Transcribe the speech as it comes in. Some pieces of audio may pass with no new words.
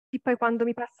E poi quando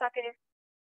mi passate...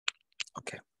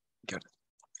 Okay, good.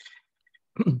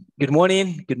 Good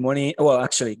morning. Well,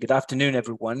 actually, good afternoon,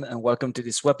 everyone, and welcome to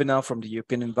this webinar from the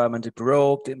European Environmental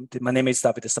Bureau. My name is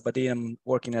David Sabadi. I'm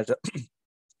working at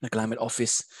the Climate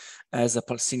Office as a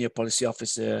senior policy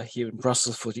officer here in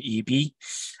Brussels for the EEB.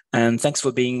 And thanks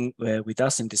for being with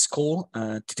us in this call.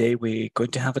 Today, we're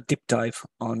going to have a deep dive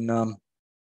on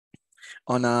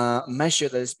a measure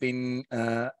that has been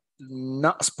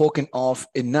not spoken of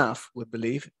enough, we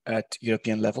believe, at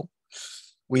European level.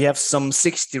 We have some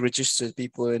 60 registered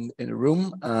people in the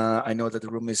room. I know that the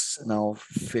room is now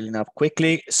filling up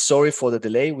quickly. Sorry for the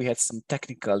delay. We had some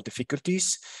technical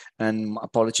difficulties and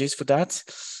apologies for that.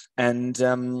 And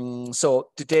so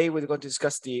today we're going to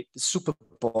discuss the super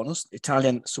bonus,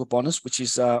 Italian super bonus, which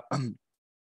is a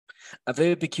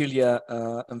very peculiar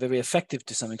and very effective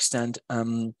to some extent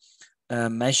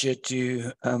measure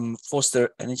to foster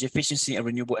energy efficiency and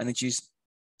renewable energies,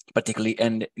 particularly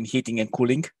in heating and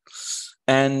cooling.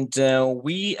 And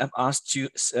we have asked two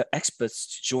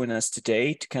experts to join us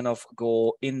today to kind of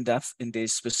go in depth in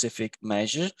this specific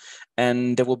measure.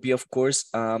 And there will be, of course,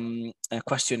 a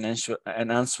question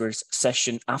and answers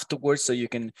session afterwards, so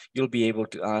you'll be able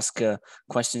to ask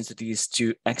questions to these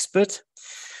two experts.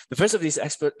 The first of these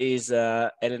experts is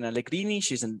Elena Allegrini.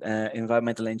 She's an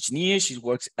environmental engineer. She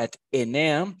works at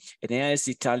ENEA. ENEA is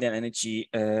the Italian Energy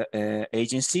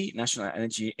Agency, National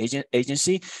Energy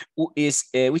Agency,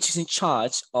 which is in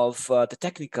charge of the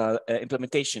technical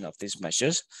implementation of these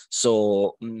measures.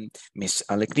 So Ms.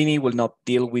 Allegrini will not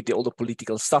deal with all the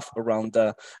political stuff around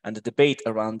and the debate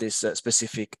around this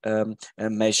specific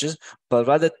measures, but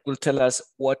rather will tell us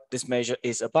what this measure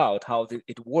is about, how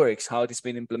it works, how it has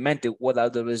been implemented, what are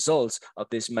the results of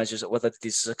these measures, whether it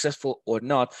is successful or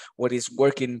not, what is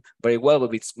working very well,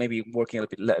 but it's maybe working a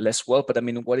little bit less well. But I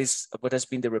mean, what has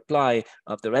been the reply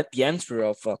of the answer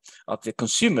of the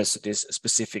consumers to these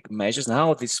specific measures, and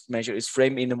how this measure is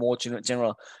framed in a more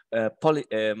general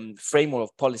framework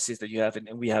of policies that you have and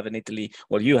we have in Italy.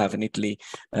 Well, you have in Italy.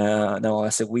 Now I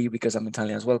say we because I'm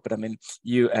Italian as well, but I mean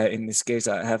you in this case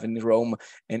I have in Rome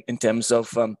in terms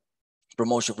of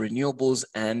promotion of renewables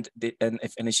and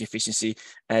energy efficiency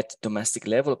at domestic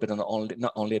level, but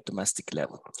not only at domestic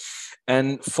level.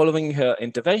 And following her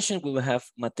intervention, we will have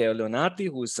Matteo Leonardi,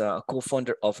 who's a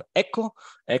co-founder of ECCO.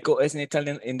 ECCO is an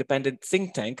Italian independent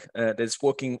think tank that's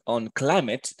working on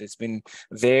climate. That's been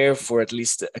there for at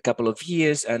least a couple of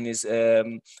years and is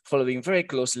following very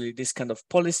closely this kind of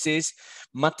policies.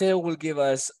 Matteo will give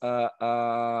us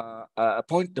the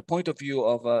point of view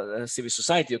of a civil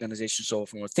society organization, so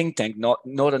from a think tank, not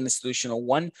an institutional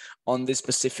one, on this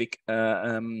specific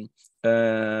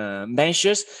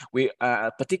measures. We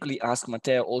particularly ask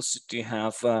Matteo also to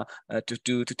have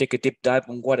to take a deep dive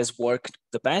on what has worked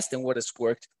the best and what has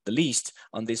worked the least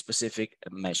on this specific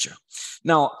measure.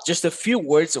 Now, just a few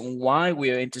words on why we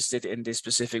are interested in this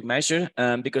specific measure,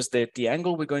 because the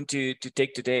angle we're going to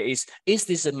take today is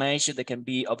this a measure that can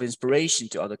be of inspiration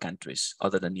to other countries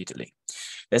other than Italy?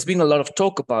 There's been a lot of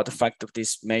talk about the fact of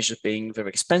this measure being very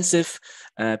expensive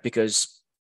because,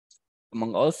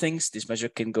 among other things, this measure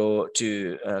can go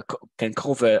to can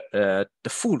cover the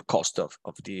full cost of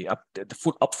the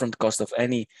full upfront cost of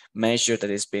any measure that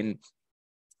has been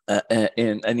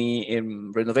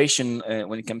in renovation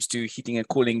when it comes to heating and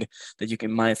cooling that you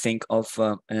might think of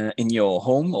in your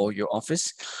home or your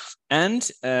office. And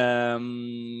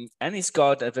it's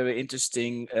got a very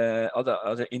interesting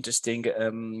other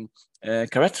interesting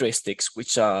characteristics,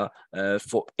 which are,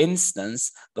 for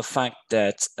instance, the fact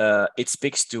that it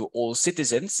speaks to all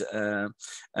citizens,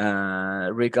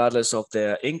 regardless of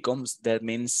their incomes. That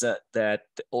means that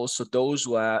also those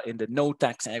who are in the no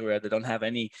tax area, that don't have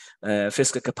any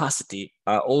fiscal capacity,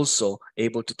 are also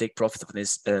able to take profit of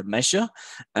this measure.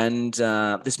 And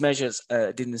this measure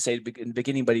didn't say it in the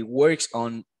beginning, but it works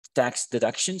on tax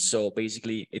deduction. So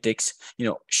basically it takes,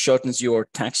 shortens your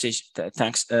tax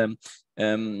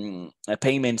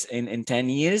payments in 10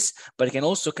 years, but it can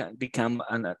also become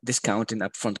a discount in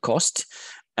upfront cost.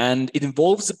 And it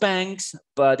involves the banks,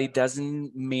 but it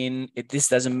doesn't mean this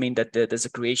doesn't mean that there's a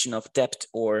creation of debt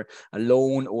or a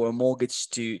loan or a mortgage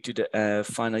to the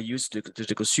final use to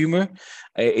the consumer.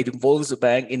 It involves the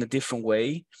bank in a different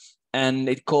way. And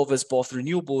it covers both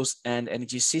renewables and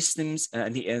energy systems,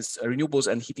 and renewables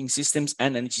and heating systems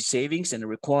and energy savings, and it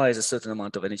requires a certain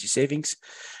amount of energy savings.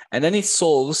 And then it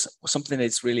solves something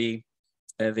that's really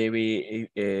very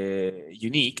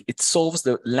unique. It solves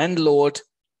the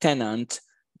landlord-tenant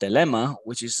dilemma,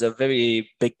 which is a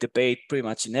very big debate pretty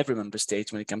much in every member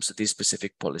state when it comes to these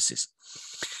specific policies.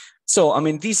 So, I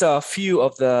mean, these are a few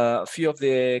of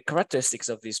the characteristics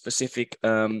of these specific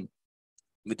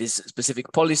with this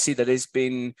specific policy that has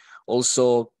been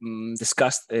also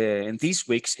discussed in these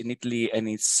weeks in Italy, and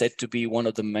it's said to be one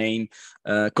of the main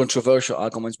controversial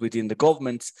arguments within the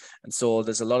government. And so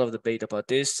there's a lot of debate about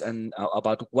this and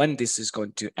about when this is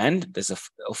going to end. There's an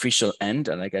official end,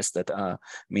 and I guess that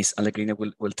Ms. Allegrini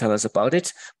will tell us about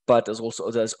it. But there's also,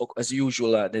 as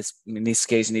usual, in this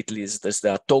case in Italy,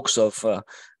 there are talks of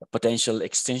potential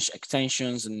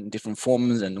extensions and different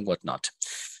forms and whatnot.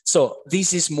 So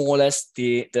this is more or less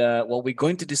what we're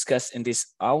going to discuss in this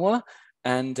hour.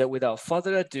 And without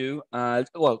further ado,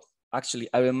 well, actually,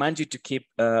 I remind you to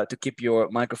keep your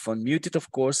microphone muted,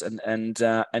 of course, and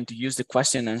to use the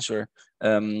question and answer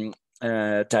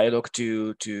dialogue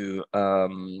to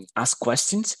ask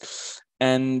questions.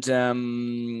 And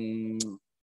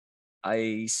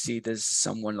I see there's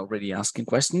someone already asking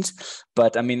questions,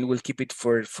 but I mean, we'll keep it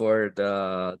for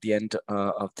the end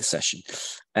of the session.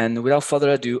 And without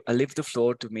further ado, I leave the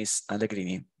floor to Ms.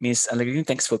 Allegrini. Ms. Allegrini,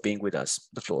 thanks for being with us.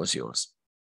 The floor is yours.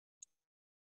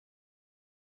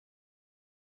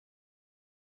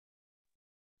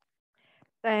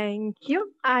 Thank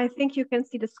you. I think you can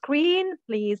see the screen.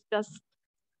 Please just.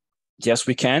 Yes,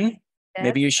 we can. Yes.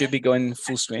 Maybe you should be going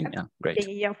full screen. Yeah, great.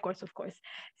 Yeah, of course, of course.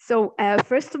 So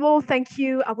first of all, thank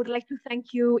you. I would like to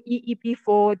thank you, EEP,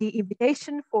 for the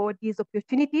invitation, for this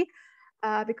opportunity,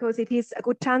 because it is a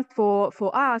good chance for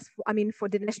us, for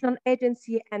the national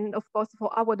agency and of course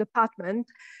for our department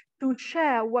to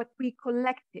share what we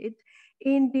collected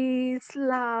in these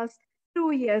last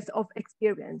 2 years of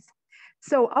experience.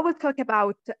 So I will talk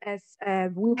about, as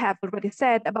we have already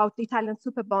said, about the Italian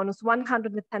Superbonus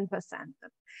 110%.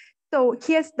 So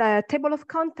here's the table of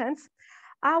contents.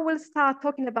 I will start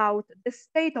talking about the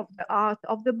state of the art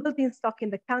of the building stock in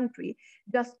the country,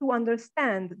 just to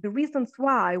understand the reasons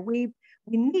why we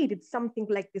needed something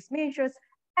like these measures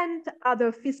and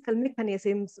other fiscal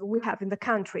mechanisms we have in the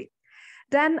country.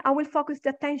 Then I will focus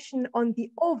the attention on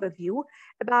the overview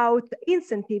about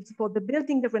incentives for the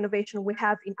building and renovation we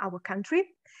have in our country.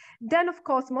 Then, of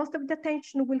course, most of the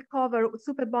attention will cover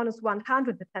Superbonus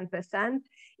 110%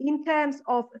 in terms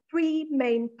of 3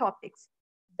 main topics: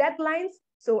 deadlines,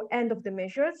 so end of the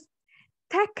measures;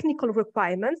 technical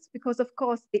requirements, because of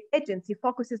course the agency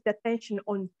focuses the attention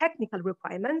on technical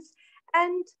requirements,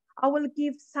 and I will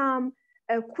give some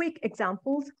quick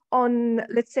examples on,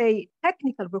 let's say,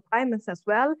 technical requirements as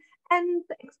well, and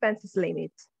expenses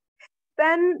limits.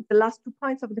 Then the last 2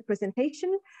 points of the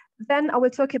presentation. Then I will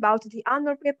talk about the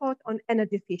annual report on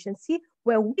energy efficiency,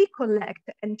 where we collect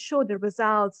and show the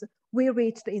results we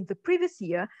reached in the previous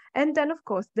year. And then, of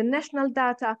course, the national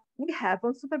data we have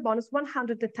on Superbonus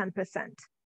 110%.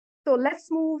 So let's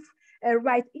move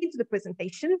right into the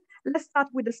presentation. Let's start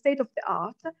with the state of the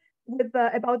art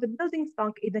about the building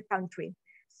stock in the country.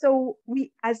 So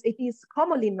we, as it is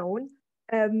commonly known,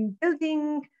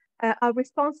 building are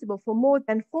responsible for more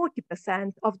than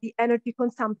 40% of the energy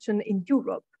consumption in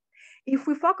Europe. If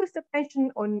we focus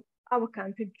attention on our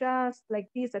country, just like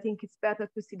this, I think it's better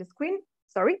to see the screen,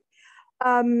 sorry.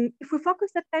 If we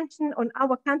focus attention on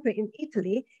our country in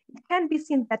Italy, it can be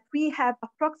seen that we have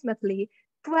approximately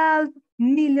 12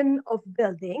 million of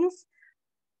buildings,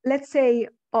 let's say,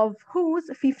 of whose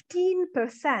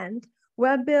 15%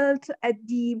 were built at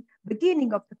the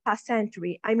beginning of the past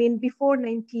century, I mean before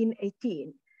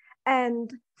 1918,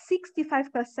 and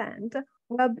 65%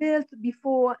 were built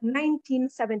before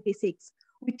 1976,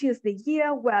 which is the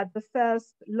year where the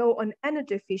first law on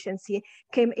energy efficiency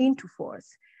came into force.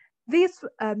 This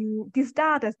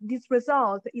data, this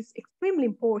result is extremely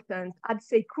important, I'd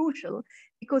say crucial,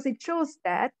 because it shows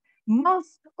that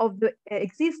most of the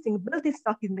existing building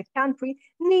stock in the country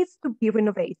needs to be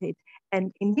renovated.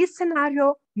 And in this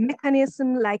scenario,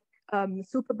 mechanisms like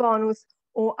Superbonus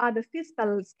or other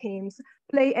fiscal schemes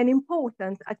play an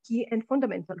important, a key and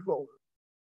fundamental role.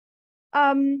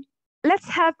 Let's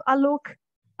have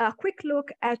a quick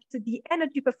look at the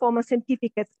energy performance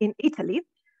certificates in Italy.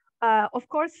 Of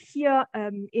course, here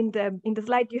in the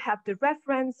slide, you have the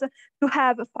reference to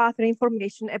have further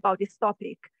information about this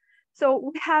topic. So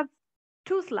we have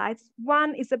 2 slides.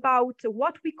 One is about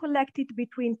what we collected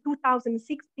between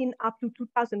 2016 up to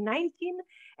 2019,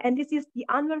 and this is the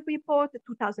annual report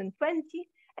 2020,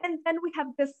 and then we have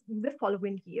the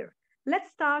following year.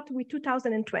 Let's start with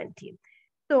 2020.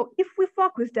 So if we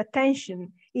focus the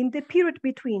attention in the period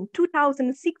between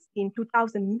 2016 to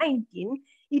 2019,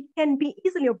 it can be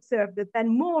easily observed that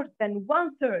more than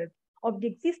 1/3 of the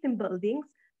existing buildings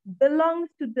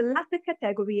belongs to the latter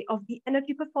category of the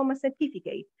energy performance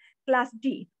certificate, class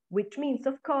G, which means,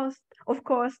 of course,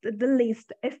 the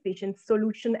least efficient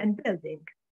solution and building.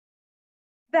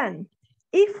 Then,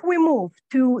 if we move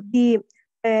to the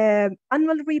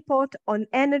annual report on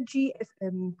energy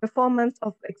performance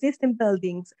of existing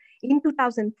buildings in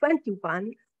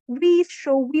 2021, we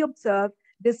observe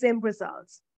the same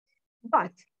results.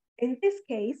 But in this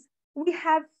case, we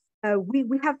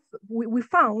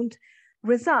found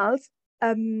results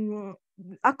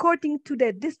according to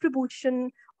the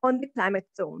distribution on the climate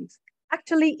zones.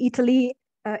 Actually, Italy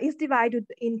is divided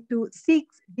into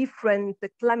 6 different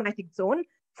climatic zones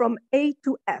from A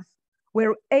to F,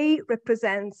 where A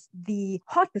represents the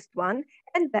hottest one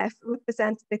and F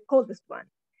represents the coldest one.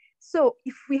 So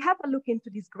if we have a look into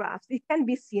these graphs, it can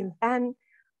be seen then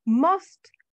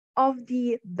most of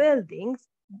the buildings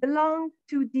belong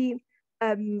to the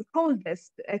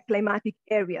coldest climatic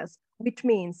areas, which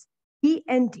means E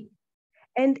and D.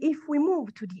 And if we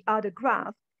move to the other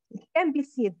graph, it can be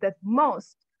seen that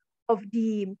most of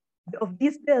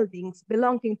these buildings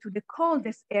belonging to the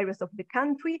coldest areas of the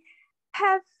country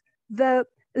have the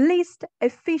least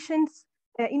efficiency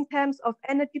in terms of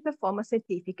energy performance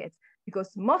certificates,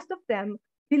 because most of them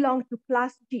belong to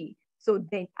class G, so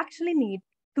they actually need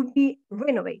to be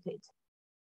renovated.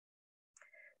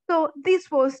 So this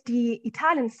was the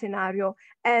Italian scenario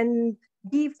and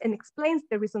gives and explains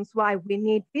the reasons why we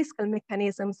need fiscal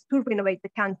mechanisms to renovate the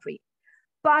country.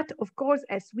 But of course,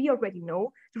 as we already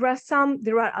know,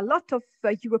 there are a lot of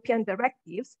European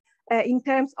directives in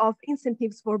terms of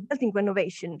incentives for building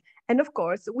renovation. And of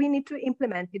course, we need to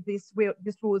implement these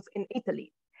rules in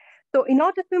Italy. So in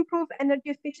order to improve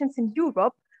energy efficiency in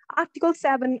Europe, Article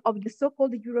 7 of the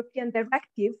so-called European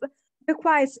Directive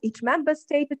requires each member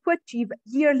state to achieve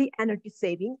yearly energy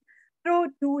saving through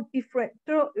two different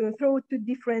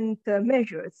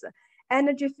measures: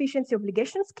 energy efficiency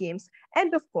obligation schemes,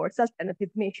 and of course, alternative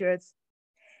measures.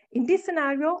 In this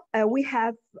scenario, we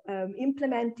have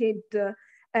implemented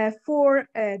 4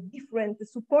 different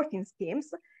supporting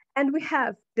schemes, and we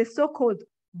have the so-called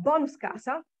bonus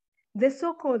casa, the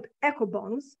so-called eco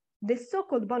bonus, the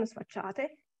so-called bonus facciate,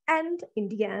 and in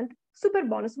the end, super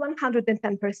bonus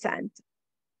 110%.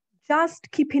 Just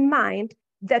keep in mind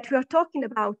that we are talking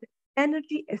about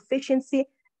energy efficiency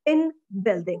in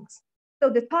buildings. So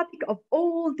the topic of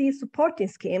all these supporting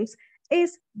schemes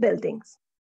is buildings.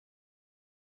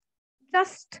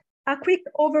 Just a quick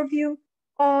overview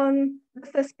on the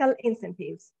fiscal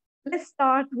incentives. Let's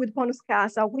start with bonus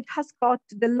casa, which has got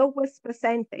the lowest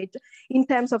percentage in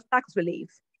terms of tax relief.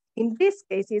 In this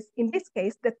case,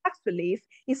 the tax relief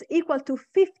is equal to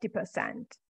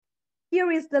 50%.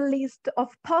 Here is the list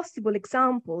of possible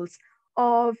examples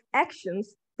of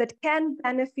actions that can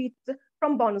benefit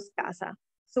from bonus casa.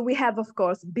 So we have, of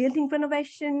course, building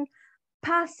renovation,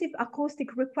 passive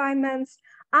acoustic requirements,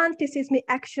 anti-seismic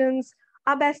actions,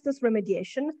 asbestos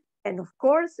remediation, and of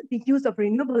course, the use of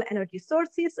renewable energy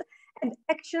sources and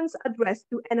actions addressed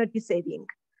to energy saving.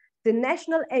 The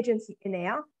national agency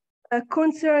ENEA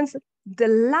concerns the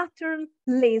latter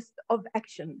list of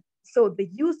action. So the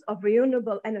use of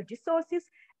renewable energy sources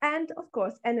and of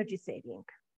course, energy saving.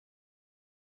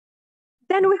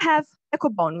 Then we have eco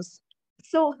bonus.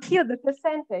 So here the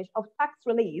percentage of tax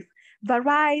relief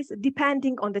varies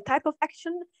depending on the type of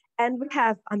action, and we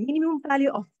have a minimum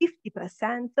value of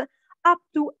 50% up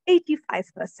to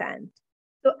 85%.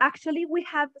 So actually we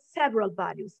have several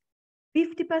values: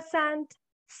 50%,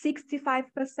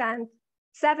 65%,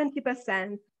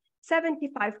 70%,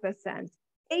 75%,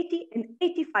 80 and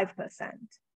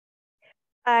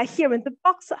 85%. Here in the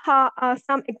box are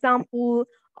some examples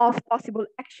of possible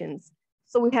actions.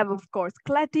 So we have, of course,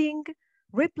 cladding,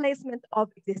 replacement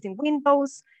of existing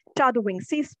windows, shadowing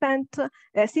systems,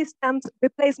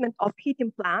 replacement of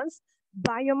heating plants,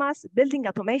 biomass, building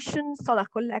automation, solar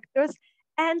collectors,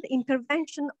 and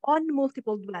intervention on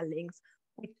multiple dwellings,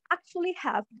 which actually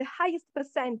have the highest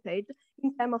percentage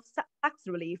in terms of tax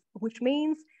relief, which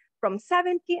means from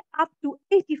 70 up to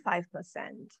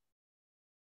 85%.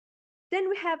 Then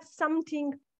we have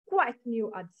something quite new,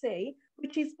 I'd say,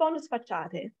 which is bonus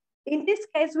facciate. In this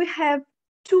case, we have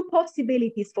 2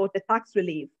 possibilities for the tax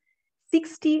relief: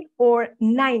 60 or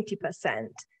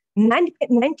 90%.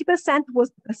 90% was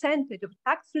the percentage of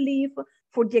tax relief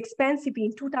for the expensive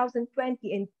in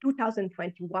 2020 and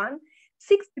 2021.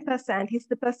 60% is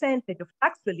the percentage of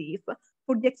tax relief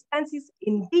for the expenses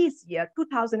in this year,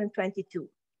 2022.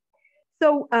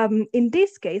 So in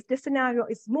this case, the scenario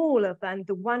is smaller than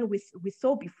the one we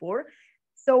saw before.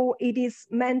 So it is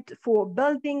meant for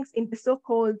buildings in the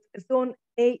so-called zone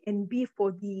A and B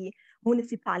for the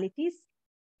municipalities.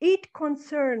 It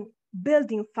concerns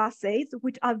building facades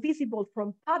which are visible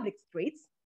from public streets.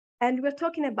 And we're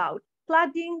talking about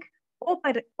cladding,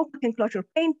 opaque enclosure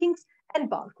paintings, and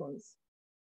balcons.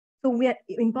 So we are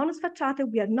in bonus facciate,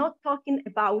 we are not talking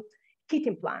about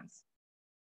heating plants.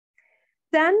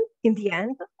 Then in the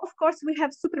end, of course, we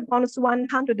have super bonus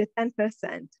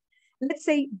 110%. Let's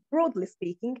say broadly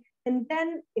speaking, and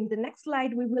then in the next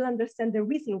slide, we will understand the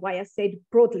reason why I said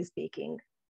broadly speaking.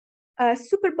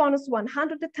 Super bonus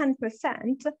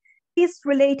 110% is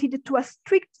related to a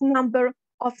strict number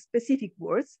of specific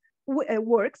works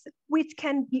which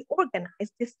can be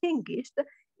organized, distinguished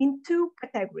in two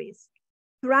categories: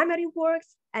 primary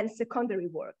works and secondary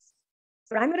works.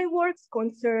 Primary works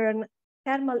concern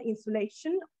thermal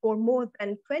insulation for more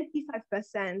than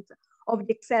 25% of the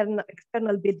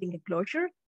external building enclosure.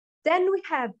 Then we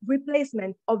have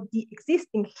replacement of the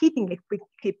existing heating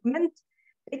equipment.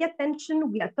 Pay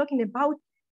attention, we are talking about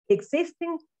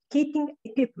existing heating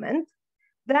equipment.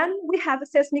 Then we have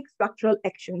seismic structural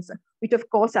actions, which of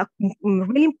course are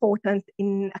really important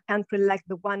in a country like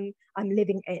the one I'm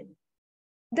living in.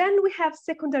 Then we have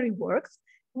secondary works,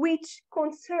 which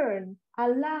concern a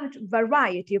large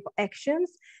variety of actions.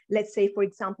 Let's say, for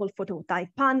example, photovoltaic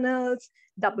panels,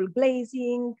 double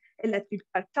glazing, electric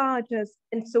car chargers,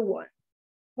 and so on.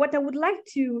 What I would like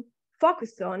to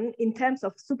focus on in terms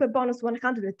of super bonus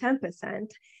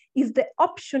 110% is the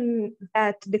option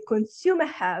that the consumer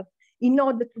have in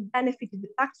order to benefit the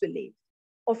tax relief.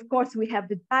 Of course, we have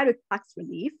the direct tax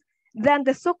relief, then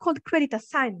the so-called credit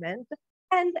assignment,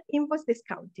 and invoice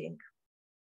discounting.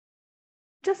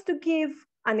 Just to give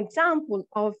an example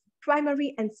of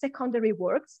primary and secondary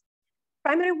works.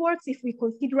 Primary works, if we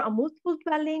consider a multiple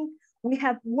dwelling, we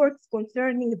have works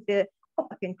concerning the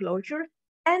opaque enclosure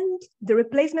and the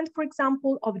replacement, for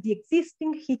example, of the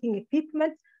existing heating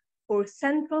equipment for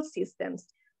central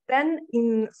systems. Then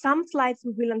in some slides,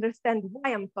 we will understand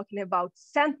why I'm talking about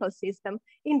central system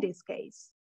in this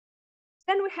case.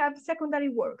 Then we have secondary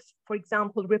works, for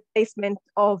example, replacement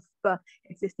of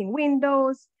existing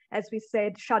windows, as we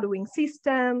said, shadowing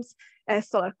systems,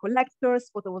 solar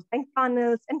collectors, photovoltaic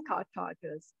panels, and car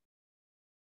chargers.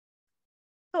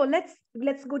 So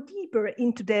let's go deeper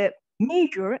into the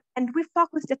measure, and we start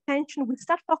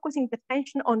focusing the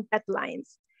attention on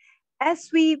deadlines.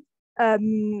 As we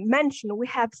mentioned, we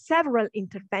have several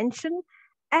interventions,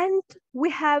 and we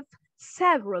have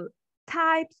several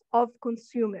types of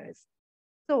consumers.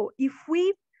 So if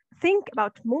we think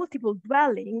about multiple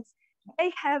dwellings,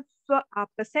 they have a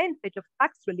percentage of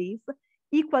tax relief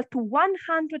equal to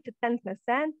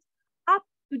 110% up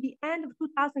to the end of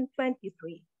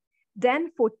 2023.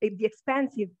 Then for the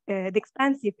expensive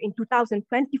in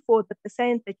 2024, the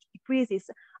percentage decreases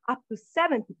up to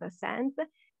 70%.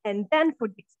 And then for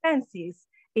the expenses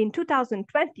in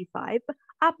 2025,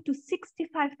 up to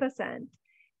 65%.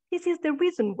 This is the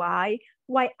reason why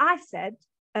I said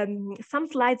some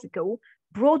slides ago,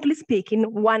 broadly speaking,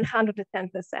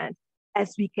 110%.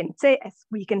 As we can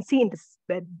see in this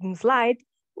slide,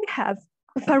 we have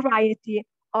a variety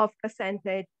of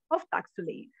percentage of tax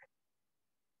relief.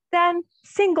 Then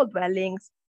single dwellings.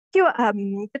 Here,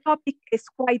 the topic is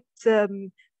quite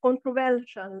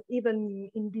controversial, even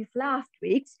in these last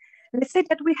weeks. Let's say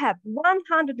that we have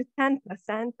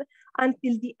 110%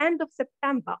 until the end of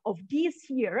September of this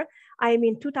year, I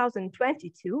mean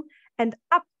 2022, and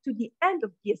up to the end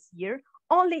of this year,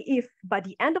 only if by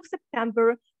the end of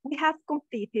September we have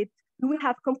completed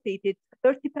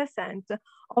 30%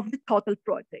 of the total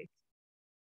project.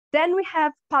 Then we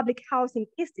have public housing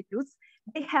institutes.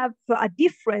 They have a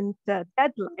different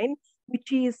deadline,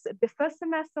 which is the first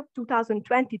semester of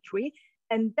 2023,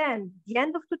 and then the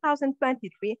end of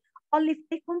 2023, only if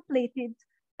they completed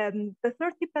the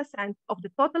 30% of the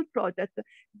total project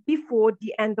before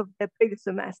the end of the previous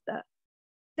semester.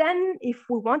 Then if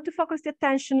we want to focus the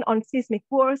attention on seismic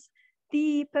works,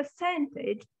 the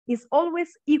percentage is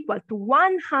always equal to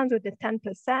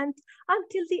 110%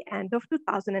 until the end of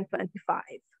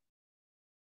 2025.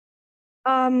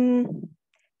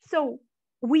 So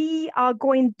we are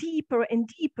going deeper and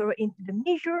deeper into the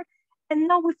measure, and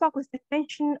now we focus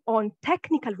attention on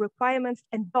technical requirements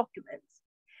and documents.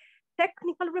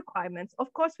 Technical requirements,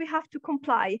 of course, we have to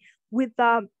comply with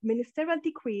the ministerial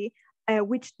decree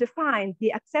which defines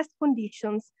the access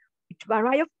conditions, which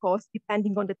vary, of course,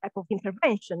 depending on the type of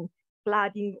intervention,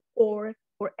 cladding or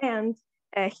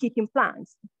heating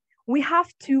plants. We have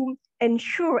to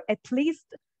ensure at least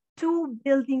 2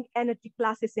 building energy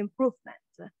classes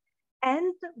improvements.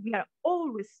 And we are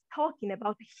always talking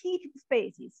about heated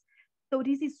spaces. So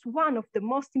this is one of the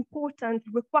most important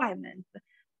requirements.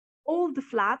 All the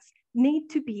flats need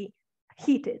to be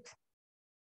heated.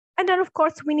 And then, of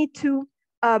course, we need to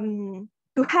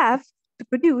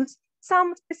produce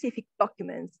some specific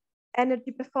documents,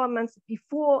 energy performance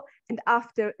before and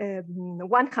after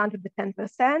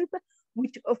 110%,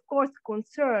 which of course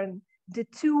concern the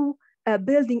 2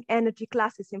 building energy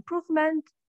classes improvement,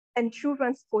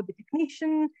 insurance for the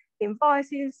technician,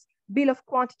 invoices, bill of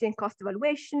quantity and cost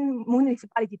evaluation,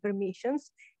 municipality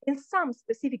permissions, and some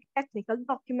specific technical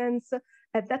documents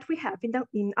that we have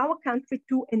in our country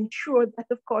to ensure that,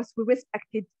 of course, we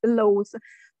respected the laws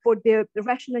for the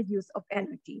rational use of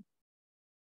energy.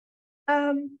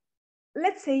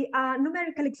 Let's say a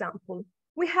numerical example.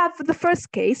 We have the first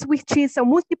case, which is a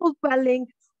multiple dwelling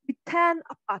with 10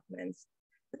 apartments.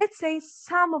 Let's say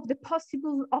some of the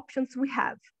possible options we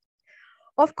have.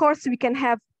 Of course, we can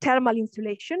have thermal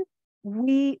insulation,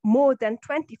 more than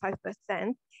 25%,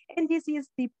 and this is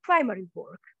the primary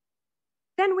work.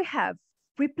 Then we have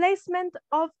replacement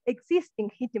of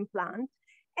existing heating plant,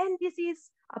 and this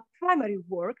is a primary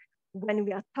work when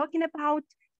we are talking about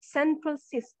central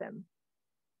system.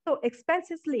 So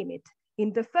expenses limit.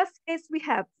 In the first case, we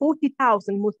have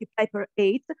 40,000 multiplied per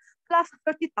 8 plus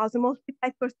 30,000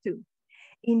 multiplied per 2.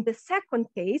 In the second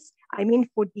case, I mean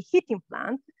for the heating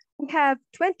plant, we have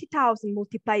 20,000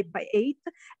 multiplied by 8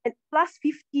 and plus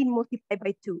 15 multiplied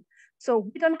by 2. So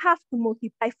we don't have to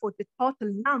multiply for the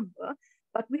total number,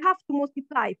 but we have to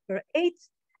multiply per 8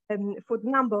 for the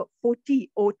number 40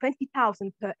 or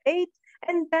 20,000 per 8,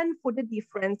 and then for the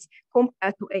difference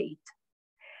compared to 8.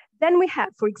 Then we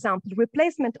have, for example,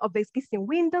 replacement of existing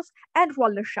windows and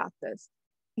roller shutters.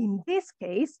 In this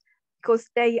case, because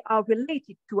they are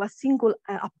related to a single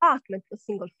apartment, a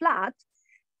single flat,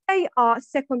 they are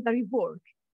secondary work.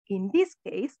 In this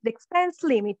case, the expense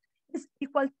limit is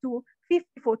equal to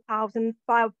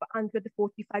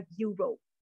 54,545 euros.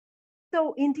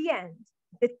 So in the end,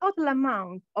 the total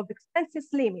amount of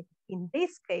expenses limit in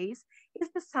this case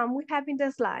is the sum we have in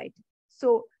the slide.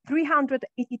 So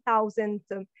 380,000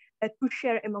 to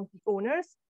share among the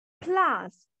owners,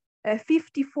 plus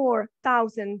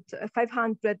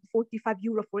 54,545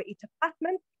 euro for each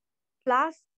apartment,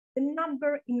 plus the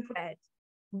number in red,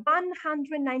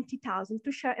 190,000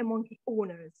 to share among the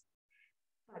owners.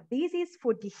 But this is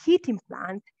for the heating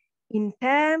plant in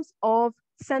terms of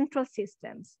central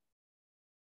systems.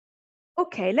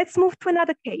 Okay, let's move to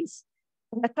another case.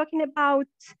 We're talking about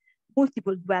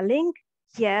multiple dwelling,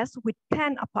 yes, with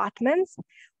 10 apartments.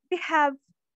 We have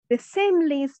the same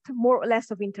list, more or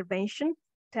less, of intervention: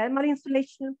 thermal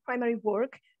insulation, primary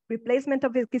work, replacement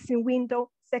of existing window,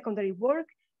 secondary work.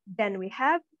 Then we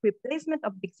have replacement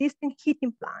of the existing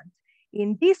heating plant.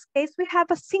 In this case, we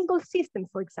have a single system,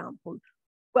 for example.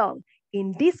 Well,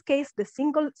 in this case, the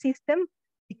single system,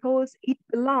 because it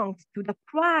belongs to the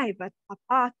private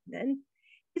apartment,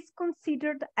 is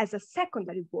considered as a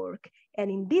secondary work.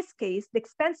 And in this case, the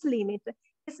expense limit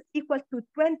is equal to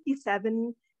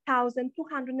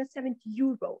 27,270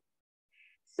 euro.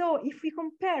 So if we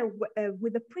compare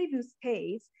with the previous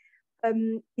case,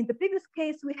 in the previous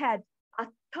case, we had a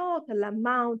total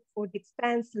amount for the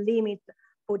expense limit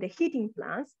for the heating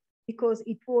plants because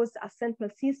it was a central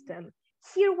system.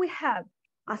 Here we have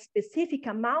a specific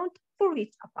amount for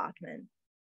each apartment.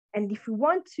 And if we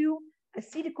want to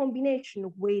see the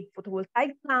combination with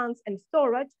photovoltaic plants and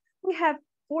storage, we have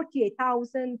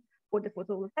 48,000 for the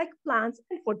photovoltaic plants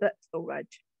and for the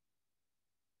storage.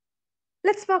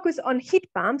 Let's focus on heat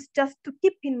pumps just to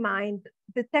keep in mind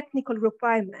the technical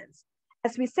requirements.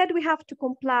 As we said, we have to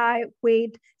comply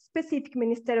with specific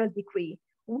ministerial decree,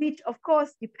 which of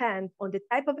course depends on the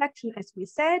type of action, as we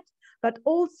said, but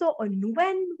also on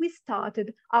when we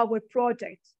started our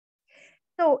project.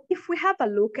 So if we have a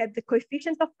look at the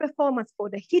coefficient of performance for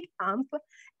the heat pump,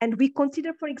 and we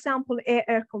consider, for example,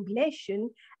 air-air combination,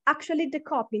 actually the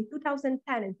COP in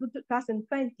 2010 and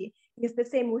 2020 is the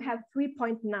same. We have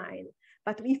 3.9.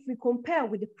 But if we compare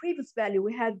with the previous value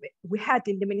we had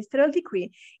in the ministerial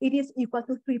decree, it is equal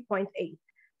to 3.8.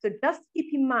 So just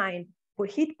keep in mind, for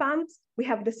heat pumps, we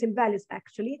have the same values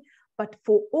actually, but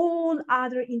for all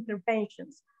other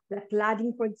interventions, like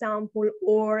cladding, for example,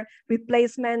 or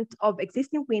replacement of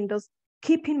existing windows,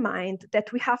 keep in mind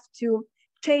that we have to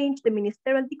change the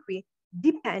ministerial decree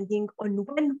depending on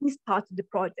when we start the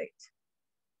project.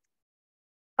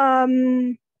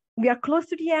 We are close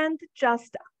to the end.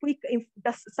 Just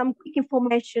some quick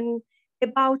information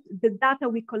about the data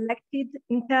we collected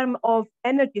in terms of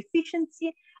energy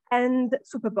efficiency and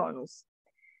superbonus.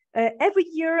 Every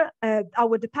year,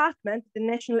 our department, the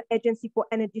National Agency for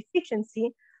Energy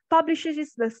Efficiency,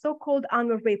 publishes the so-called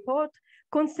annual report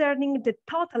concerning the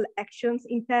total actions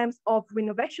in terms of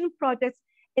renovation projects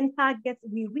and targets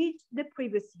we reached the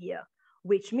previous year,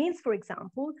 which means, for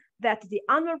example, that the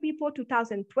annual report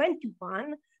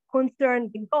 2021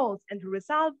 concerned the goals and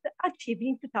results achieved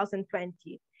in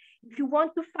 2020. If you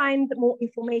want to find more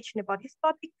information about this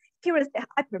topic, here is the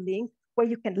hyperlink where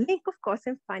you can link, of course,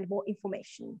 and find more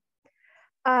information.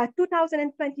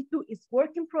 2022 is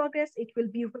work in progress. It will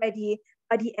be ready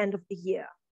by the end of the year.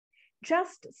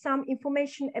 Just some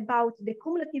information about the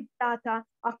cumulative data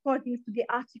according to the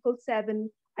Article 7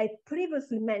 I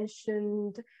previously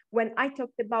mentioned when I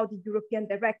talked about the European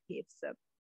directives.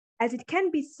 As it can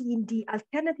be seen, the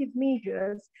alternative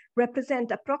measures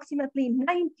represent approximately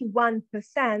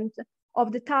 91%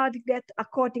 of the target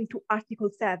according to Article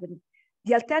 7.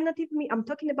 The alternative, I'm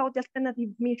talking about the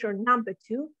alternative measure number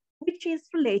 2, which is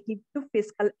related to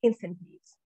fiscal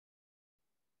incentives.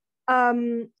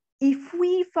 If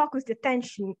we focus the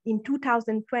attention in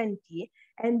 2020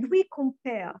 and we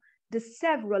compare the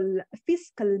several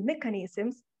fiscal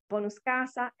mechanisms, bonus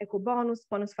casa, eco bonus,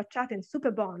 bonus facciata, and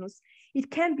super bonus,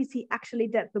 it can be seen actually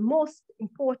that the most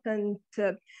important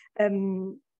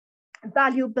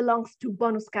value belongs to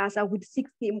bonus casa with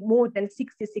more than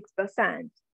 66%.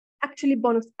 Actually,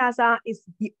 bonus casa is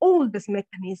the oldest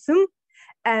mechanism,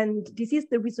 and this is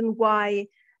the reason why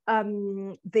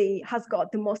they has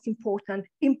got the most important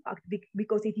impact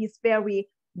because it is very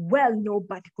well known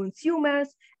by the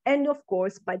consumers and of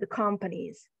course by the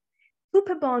companies.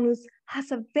 Super bonus has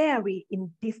a very,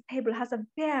 in this table, has a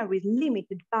very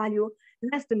limited value,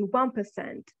 less than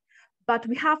 1%. But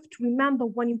we have to remember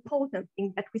one important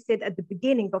thing that we said at the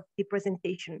beginning of the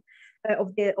presentation,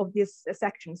 of this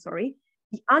section, sorry.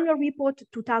 The annual report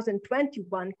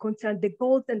 2021 concerned the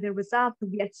goals and the results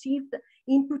we achieved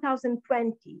in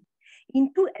 2020.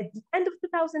 At the end of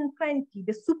 2020,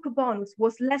 the super bonus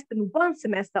was less than 1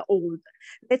 semester old.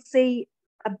 Let's say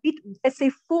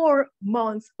 4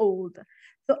 months old.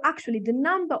 So actually the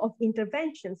number of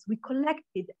interventions we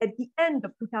collected at the end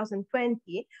of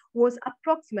 2020 was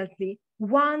approximately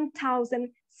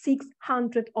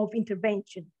 1,600 of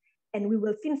intervention. And we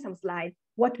will see in some slides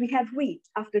what we have reached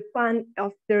after 2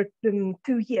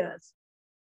 years.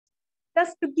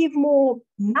 Just to give more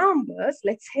numbers,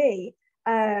 let's say,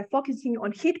 focusing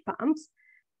on heat pumps,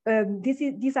 this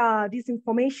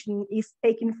information is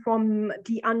taken from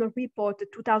the annual report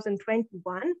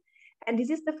 2021, and this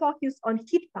is the focus on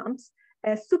heat pumps,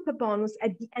 super bonus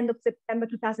at the end of September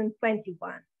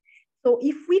 2021. So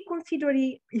if we consider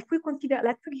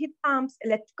electric heat pumps,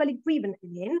 electrically driven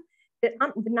again,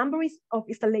 the number of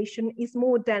installation is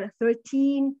more than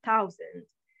 13,000.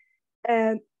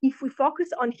 If we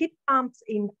focus on heat pumps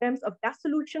in terms of gas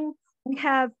solution, we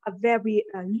have a very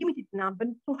limited number,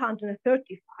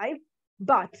 235,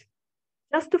 but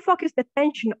just to focus the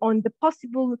attention on the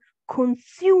possible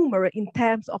consumer in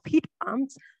terms of heat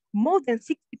pumps, more than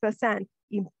 60%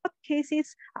 in both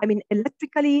cases, I mean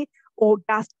electrically or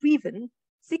gas driven,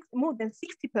 more than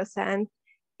 60%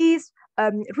 is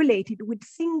related with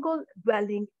single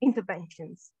dwelling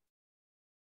interventions.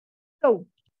 So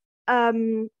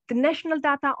the national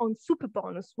data on super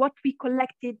bonus, what we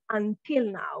collected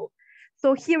until now.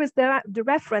 So here is the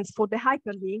reference for the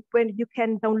hyperlink where you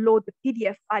can download the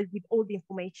PDF file with all the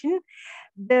information.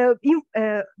 The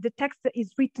text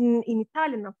is written in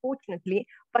Italian, unfortunately,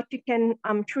 but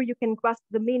I'm sure you can grasp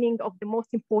the meaning of the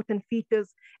most important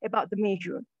features about the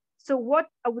measure. So what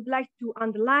I would like to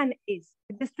underline is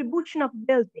the distribution of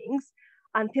buildings.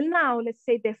 Until now, let's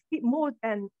say a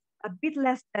bit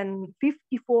less than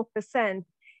 54%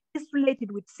 is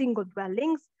related with single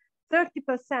dwellings,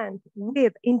 30%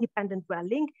 with independent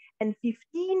dwelling, and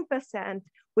 15%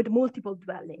 with multiple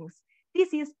dwellings.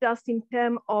 This is just in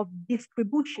terms of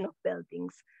distribution of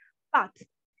buildings. But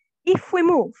if we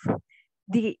move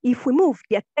the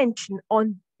attention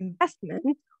on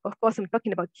investment, of course I'm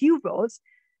talking about euros,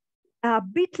 a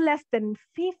bit less than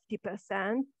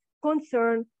 50%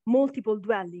 concern multiple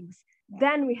dwellings.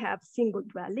 Then we have single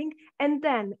dwelling, and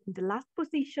then in the last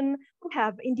position, we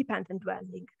have independent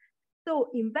dwelling. So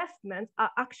investments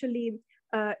are actually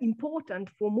important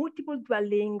for multiple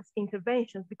dwellings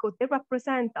interventions because they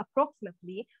represent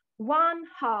approximately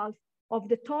 1/2 of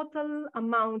the total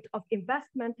amount of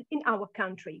investment in our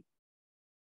country.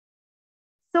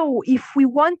 So if we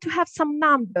want to have some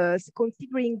numbers,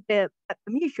 considering that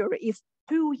the measure is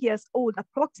 2 years old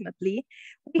approximately,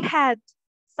 we had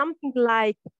something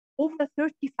like over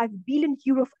 35 billion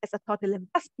euros as a total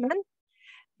investment.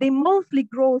 The monthly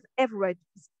growth average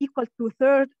is equal to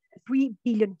 3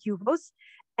 billion euros,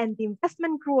 and the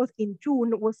investment growth in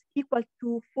June was equal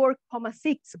to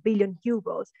 4.6 billion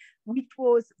euros,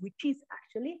 which is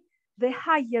actually the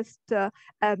highest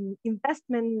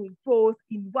investment growth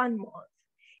in 1 month.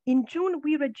 In June,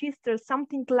 we registered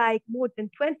something like more than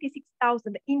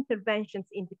 26,000 interventions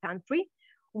in the country,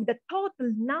 with the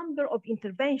total number of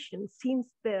interventions since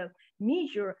the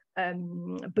measure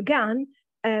began,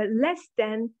 less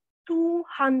than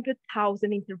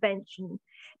 200,000 interventions.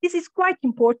 This is quite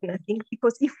important, I think,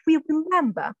 because if we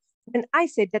remember, when I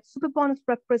said that superbonus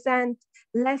represent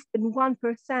less than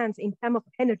 1% in terms of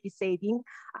energy saving,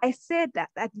 I said that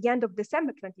at the end of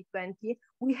December 2020,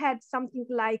 we had something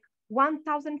like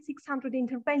 1,600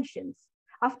 interventions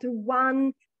after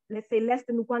one, let's say less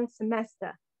than one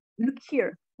semester. Look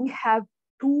here, we have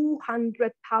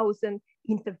 200,000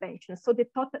 interventions. So the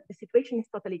situation is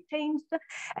totally changed,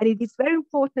 and it is very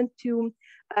important to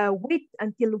wait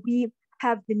until we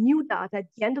have the new data at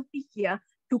the end of the year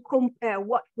to compare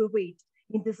what we reached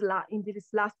in this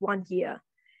last 1 year.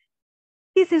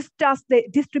 This is just the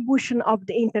distribution of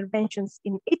the interventions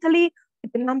in Italy,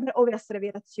 the number of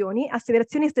asseverazioni.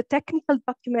 Asseverazioni is the technical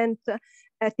document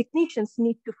technicians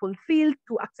need to fulfill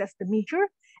to access the measure,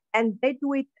 and they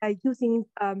do it using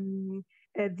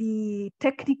the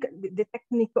technical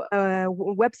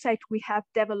website we have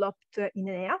developed in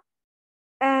ENEA.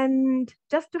 And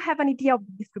just to have an idea of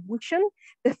the distribution,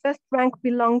 the first rank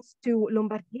belongs to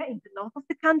Lombardia in the north of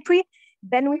the country.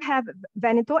 Then we have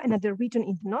Veneto, another region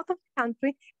in the north of the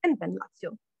country, and then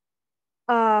Lazio.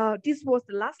 This was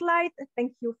the last slide.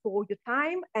 Thank you for your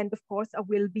time. And of course, I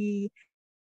will be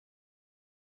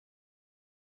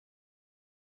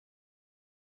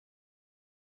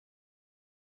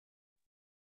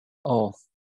Oh,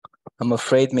 I'm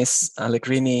afraid Miss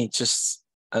Allegrini just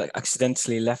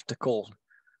accidentally left the call.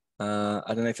 I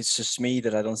don't know if it's just me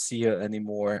that I don't see her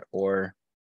anymore, or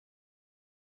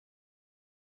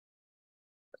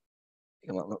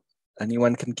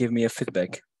anyone can give me a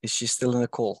feedback. Is she still in the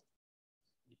call?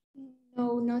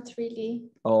 No, not really.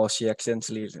 Oh, she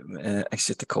accidentally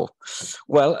exited the call.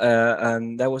 Well,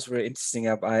 and that was very interesting.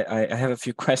 I have a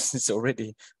few questions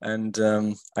already, and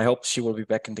I hope she will be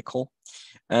back in the call.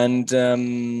 And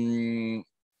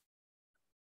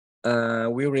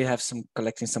we already have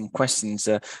collecting some questions,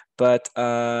 but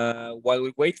while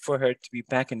we wait for her to be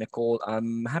back in the call,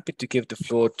 I'm happy to give the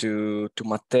floor to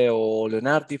Matteo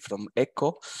Leonardi from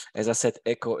ECCO. As I said,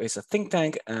 ECCO is a think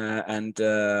tank, and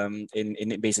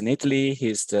based in Italy.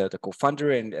 He's the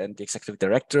co-founder and the executive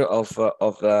director of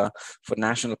for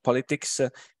national politics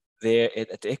there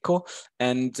at ECCO.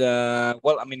 And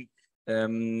well, I mean,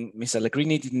 Ms.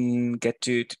 Allegrini didn't get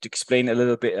to explain a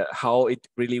little bit how it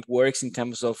really works in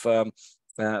terms of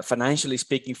financially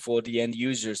speaking for the end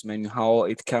users. I mean, how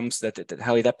it comes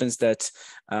how it happens that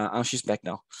oh, she's back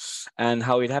now, and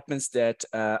how it happens that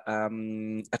a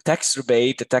tax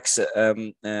rebate, a tax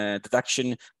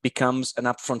deduction becomes an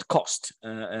upfront cost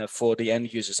for the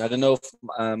end users. I don't know,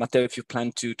 if, Matteo, if you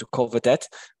plan to cover that,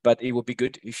 but it would be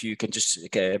good if you can just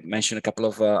mention a couple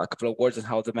of words on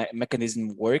how the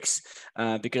mechanism works,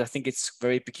 because I think it's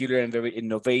very peculiar and very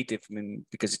innovative. I mean,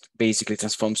 because it basically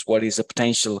transforms what is a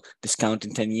potential discount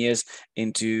in 10 years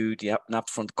into an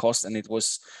upfront cost, and it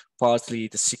was partly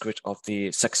the secret of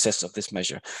the success of this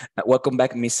measure. Welcome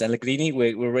back, Ms. Allegrini.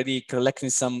 We're already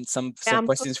collecting some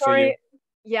questions for you.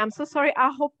 Yeah, I'm so sorry. I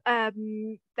hope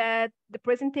that the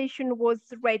presentation was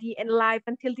ready and live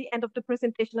until the end of the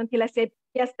presentation, until I said,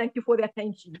 yes, thank you for the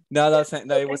attention. No, it was. Thank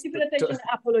you for the attention.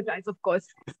 I apologize, of course.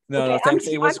 No, okay, no, thanks.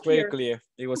 It was very clear.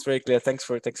 It was very clear. Thanks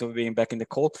for being back in the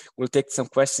call. We'll take some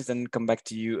questions and come back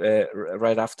to you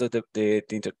right after the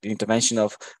intervention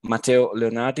of Matteo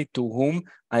Leonardi, to whom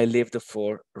I leave the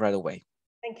floor right away.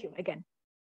 Thank you again.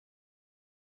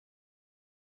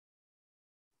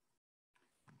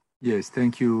 Yes,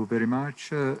 thank you very much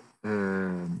for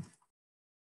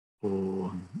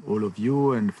all of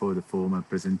you and for the formal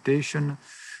presentation,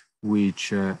 which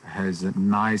has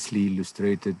nicely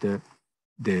illustrated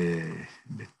the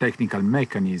technical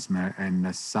mechanism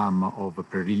and some of the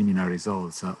preliminary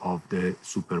results of the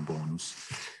superbonus.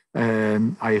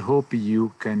 I hope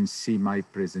you can see my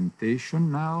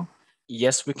presentation now.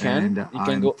 Yes, we can. And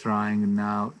I'm trying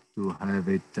now to have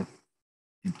it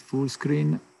in full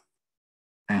screen.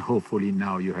 And hopefully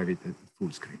now you have it at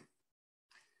full screen.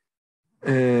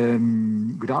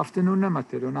 Good afternoon,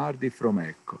 Matteo Leonardi from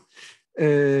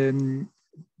ECCO.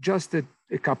 Just a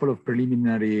couple of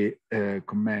preliminary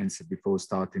comments before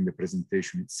starting the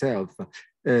presentation itself.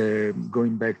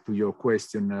 Going back to your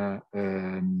question,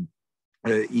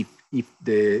 if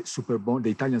the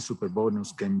Italian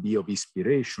superbonus can be of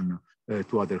inspiration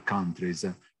to other countries,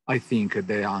 I think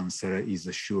the answer is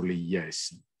surely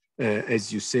yes.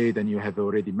 As you said, and you have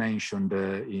already mentioned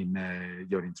in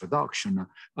your introduction,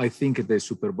 I think the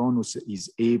superbonus is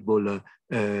able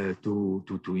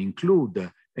to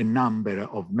include a number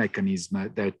of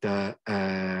mechanisms that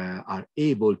are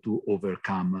able to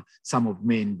overcome some of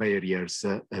main barriers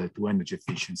to energy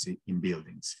efficiency in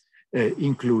buildings,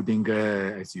 including,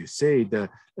 as you said,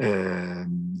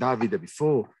 Davide,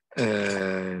 before,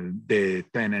 the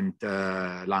tenant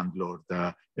landlord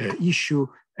issue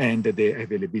and the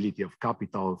availability of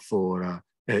capital for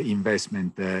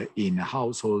investment in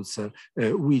households,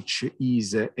 which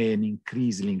is an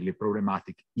increasingly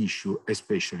problematic issue,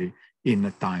 especially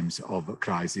in times of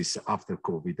crisis after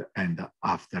COVID and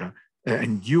after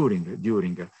and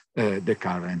during the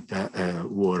current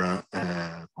war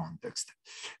context.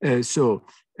 So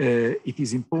it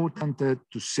is important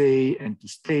to say and to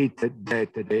state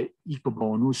that the eco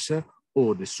bonus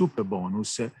or the super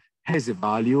bonus has a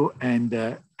value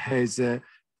and has a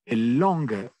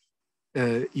long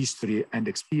history and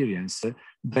experience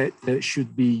that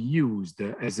should be used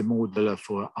as a model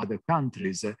for other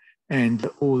countries and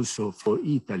also for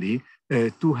Italy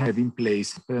to have in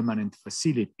place a permanent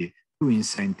facility to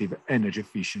incentive energy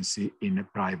efficiency in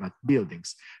private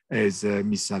buildings. As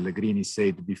Ms. Allegrini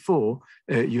said before,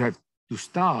 you have to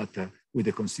start with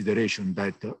the consideration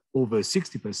that over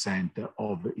 60%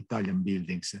 of Italian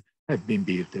buildings have been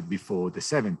built before the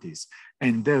 70s.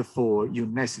 And therefore, you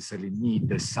necessarily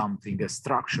need something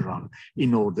structural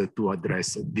in order to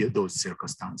address those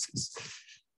circumstances.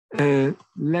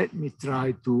 Let me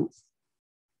try to,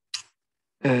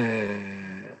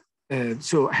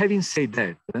 so having said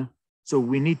that, so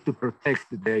we need to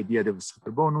protect the idea of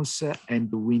super bonus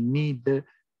and we need to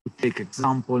take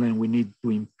example and we need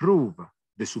to improve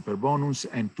the super bonus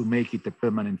and to make it a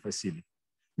permanent facility.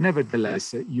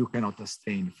 Nevertheless, you cannot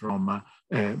abstain from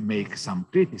make some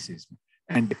criticism,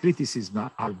 and the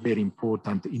criticisms are very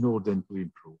important in order to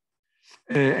improve.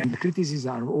 And the criticisms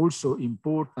are also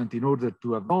important in order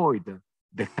to avoid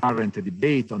the current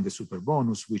debate on the super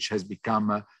bonus, which has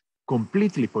become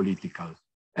completely political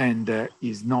and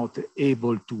is not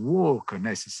able to work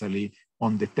necessarily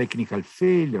on the technical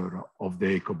failure of the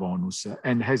eco bonus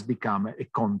and has become a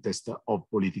contest of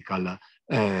political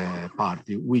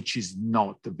party, which is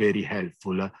not very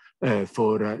helpful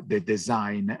for the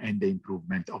design and the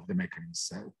improvement of the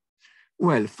mechanism.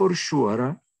 Well, for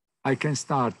sure, I can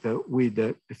start with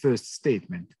the first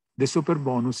statement. The super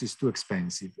bonus is too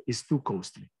expensive, it's too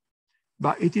costly.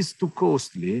 But it is too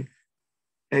costly,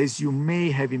 as you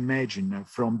may have imagined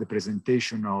from the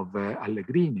presentation of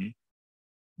Allegrini,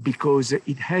 because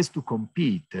it has to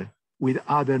compete with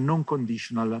other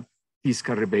non-conditional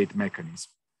fiscal rebate mechanisms.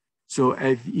 So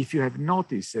if you have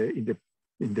noticed in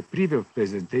the previous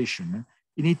presentation,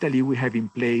 in Italy, we have in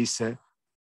place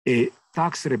a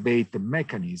tax rebate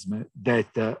mechanism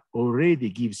that already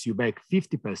gives you back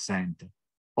 50%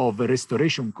 of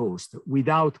restoration cost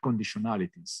without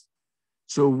conditionalities.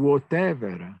 So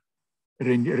whatever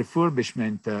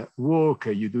refurbishment work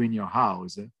you do in your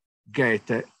house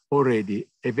get already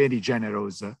a very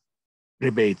generous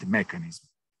rebate mechanism.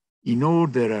 In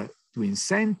order to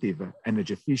incentive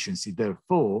energy efficiency,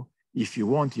 therefore, if you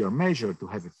want your measure to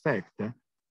have effect,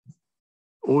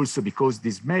 also because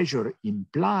this measure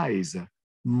implies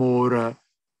more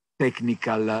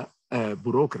technical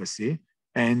bureaucracy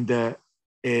and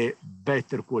a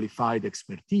better qualified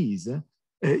expertise,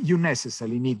 you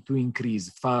necessarily need to increase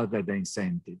further the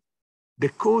incentive. The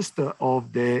cost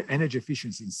of the energy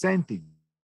efficiency incentive,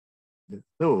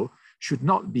 though, should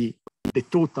not be the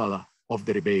total of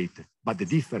the rebate, but the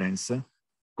difference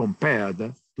compared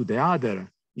to the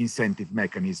other incentive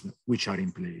mechanisms which are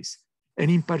in place. And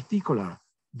in particular,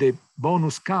 the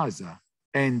bonus casa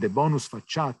and the bonus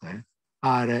facciate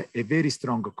are a very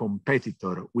strong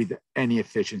competitor with any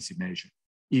efficiency measure.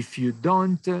 If you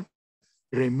don't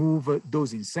remove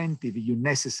those incentives, you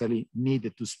necessarily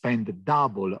need to spend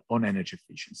double on energy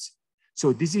efficiency.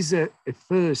 So this is a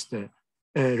first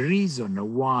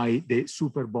reason why the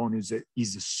super bonus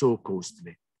is so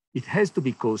costly. It has to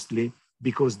be costly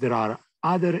because there are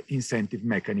other incentive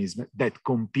mechanisms that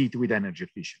compete with energy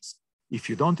efficiency. If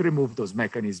you don't remove those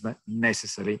mechanisms,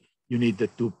 necessarily you need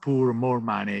to pour more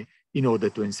money in order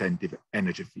to incentive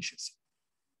energy efficiency.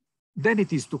 Then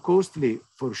it is too costly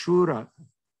for sure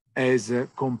as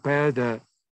compared to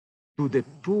the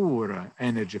poor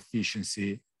energy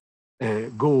efficiency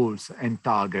goals and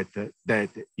target that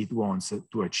it wants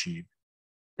to achieve.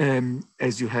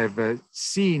 As you have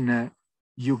seen,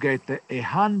 you get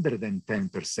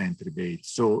 110% rebate.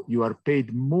 So you are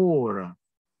paid more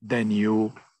than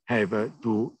you have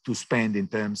to spend in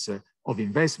terms of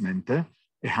investment,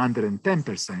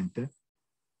 110%,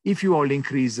 if you only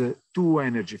increase 2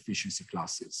 energy efficiency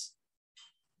classes,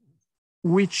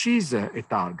 which is a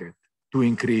target to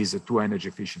increase 2 energy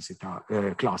efficiency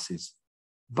classes.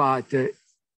 But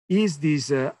is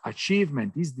this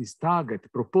achievement, is this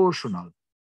target proportional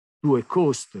to a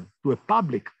cost, to a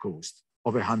public cost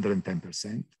of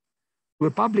 110%? To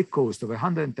a public cost of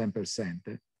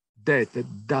 110%, that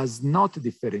does not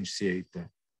differentiate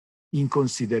in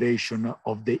consideration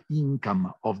of the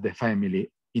income of the family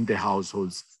in the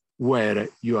households where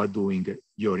you are doing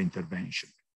your intervention.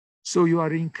 So you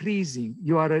are increasing,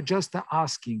 you are just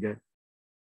asking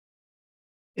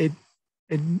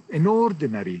an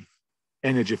ordinary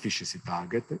energy efficiency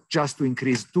target just to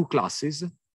increase 2 classes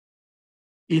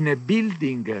in a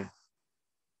building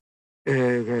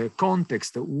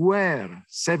context where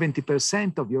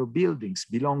 70% of your buildings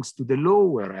belongs to the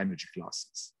lower energy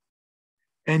classes.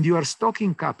 And you are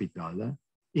stocking capital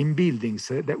in buildings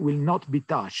that will not be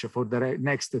touched for the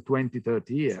next 20,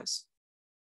 30 years.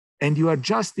 And you are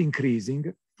just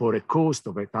increasing for a cost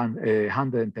of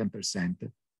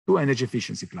 110% to energy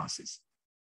efficiency classes.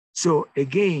 So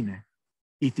again,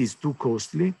 it is too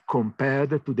costly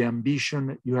compared to the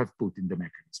ambition you have put in the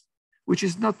mechanism, which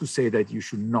is not to say that you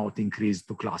should not increase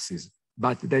 2 classes,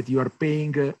 but that you are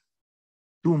paying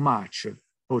too much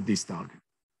for this target.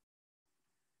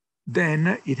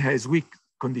 Then it has weak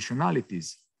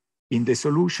conditionalities in the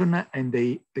solution and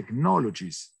the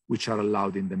technologies which are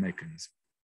allowed in the mechanism.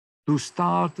 To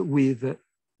start with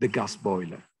the gas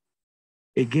boiler.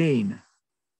 Again,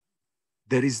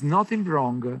 there is nothing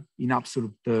wrong in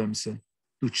absolute terms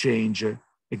to change a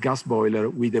gas boiler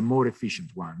with a more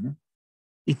efficient one.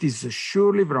 It is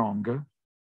surely wrong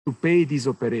to pay this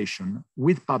operation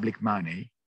with public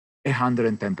money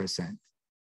 110%,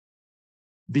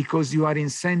 because you are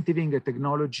incentivizing a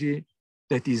technology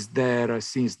that is there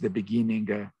since the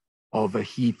beginning of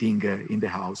heating in the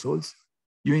households.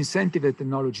 You incentive a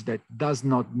technology that does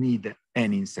not need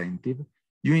any incentive.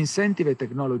 You incentive a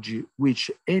technology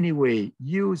which anyway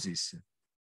uses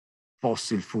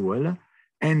fossil fuel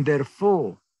and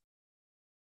therefore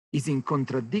is in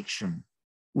contradiction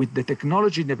with the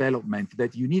technology development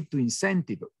that you need to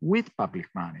incentive with public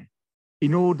money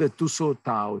in order to sort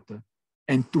out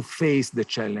and to face the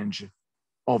challenge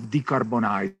of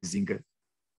decarbonizing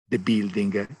the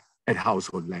building at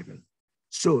household level.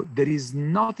 So there is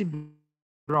nothing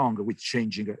wrong with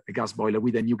changing a gas boiler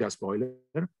with a new gas boiler.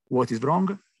 What is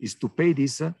wrong is to pay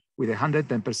this with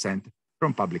 110%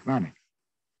 from public money.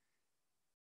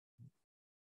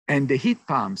 And the heat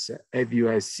pumps, as you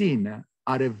have seen,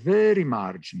 are a very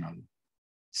marginal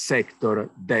sector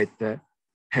that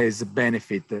has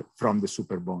benefited from the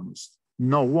super bonus.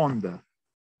 No wonder,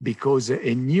 because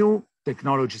a new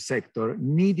technology sector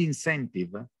needs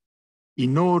incentive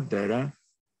in order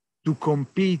to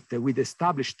compete with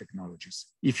established technologies.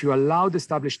 If you allow the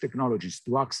established technologies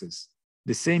to access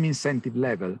the same incentive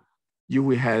level, you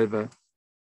will have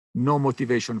no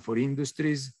motivation for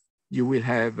industries, you will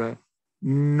have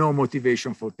no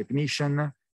motivation for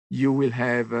technicians, you will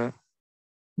have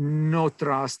no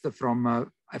trust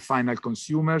from final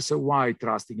consumers. Why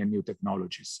trusting in new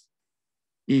technologies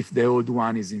if the old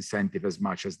one is incentive as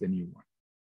much as the new one?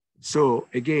 So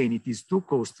again, it is too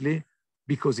costly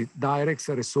because it directs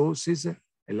resources,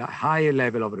 a higher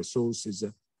level of resources,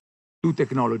 to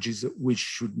technologies which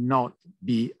should not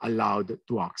be allowed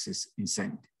to access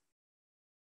incentive.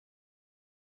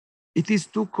 It is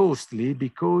too costly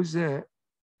because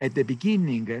at the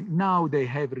beginning, now they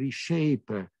have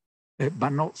reshaped, but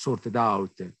not sorted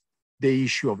out, the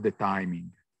issue of the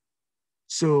timing.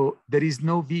 So there is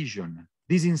no vision.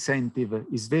 This incentive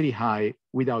is very high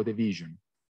without a vision.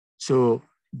 So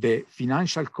the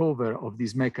financial cover of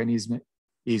this mechanism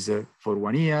is for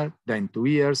 1 year, then 2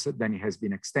 years, then it has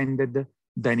been extended,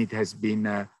 then it has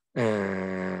been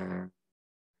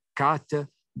cut,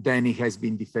 then it has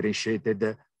been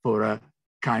differentiated for a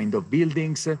kind of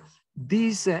buildings.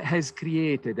 This has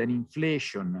created an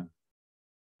inflation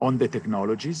on the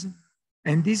technologies,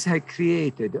 and this has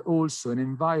created also an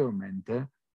environment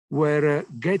where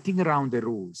getting around the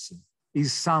rules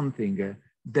is something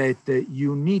that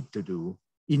you need to do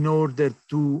in order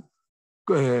to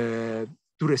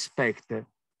respect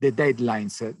the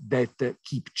deadlines that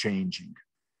keep changing.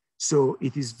 So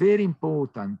it is very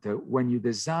important when you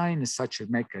design such a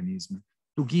mechanism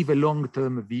to give a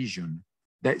long-term vision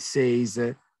that says,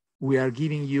 we are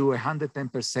giving you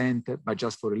 110%, but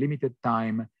just for a limited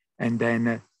time, and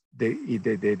then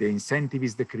the incentive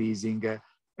is decreasing,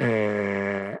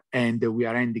 and we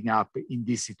are ending up in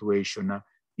this situation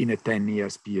in a 10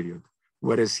 years period.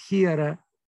 Whereas here,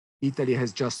 Italy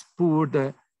has just poured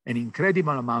an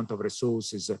incredible amount of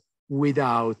resources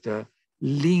without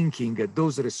linking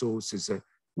those resources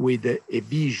with a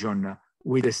vision,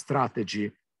 with a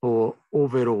strategy for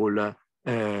overall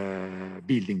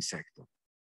building sector.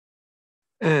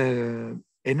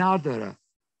 Another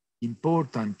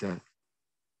important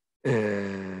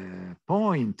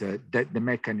point that the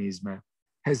mechanism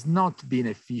has not been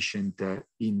efficient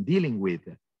in dealing with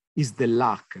is the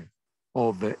lack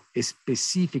of a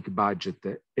specific budget,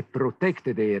 a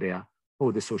protected area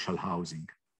for the social housing.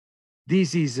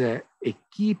 This is a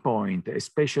key point,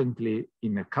 especially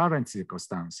in the current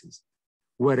circumstances,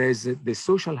 whereas the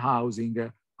social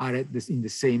housing are in the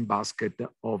same basket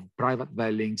of private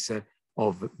dwellings,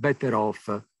 of better off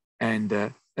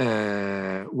and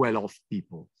well-off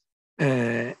people.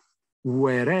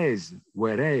 Whereas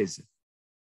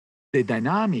the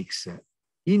dynamics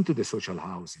into the social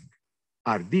housing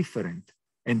are different,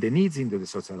 and the needs into the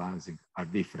social housing are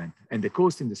different, and the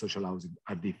costs in the social housing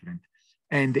are different.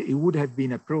 And it would have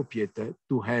been appropriate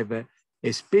to have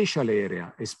a special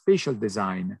area, a special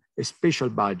design, a special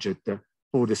budget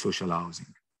for the social housing.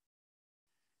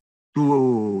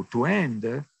 To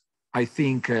end, I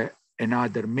think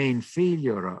another main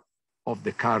failure of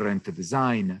the current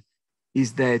design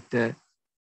is that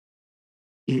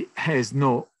it has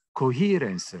no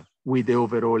coherence with the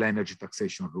overall energy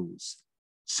taxation rules.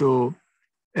 So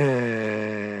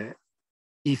if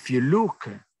you look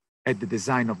at the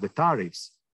design of the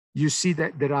tariffs, you see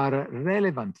that there are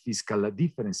relevant fiscal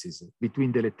differences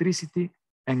between the electricity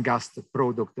and gas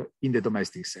product in the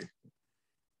domestic sector.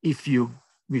 If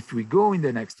we go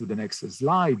to the next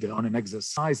slide on an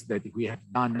exercise that we have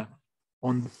done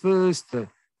on the first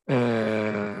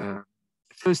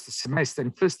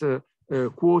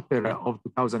quarter of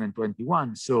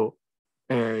 2021, so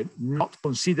not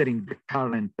considering the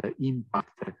current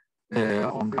impact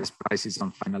on gas prices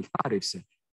on final tariffs,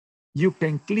 you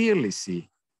can clearly see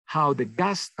how the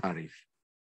gas tariff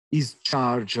is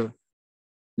charged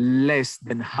less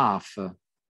than half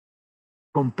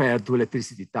compared to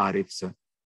electricity tariffs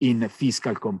in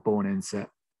fiscal components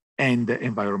and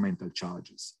environmental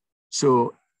charges.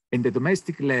 So in the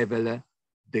domestic level,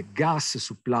 the gas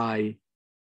supply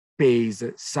pays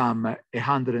some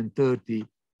 130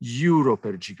 euro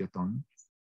per gigaton,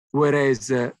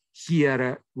 whereas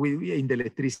here in the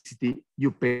electricity,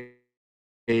 you pay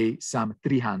some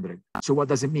 300. So what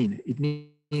does it mean? It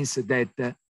means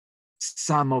that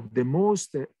some of the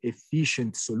most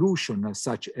efficient solutions,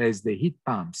 such as the heat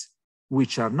pumps,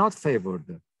 which are not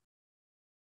favored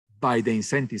by the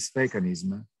incentives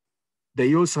mechanism,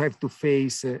 they also have to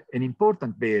face an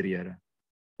important barrier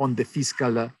on the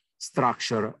fiscal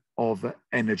structure of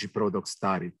energy products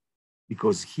tariff.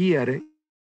 Because here,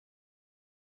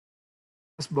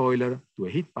 boiler to a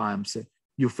heat pumps,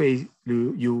 you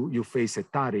face a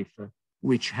tariff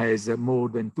which has more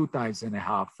than 2.5 times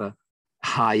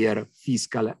higher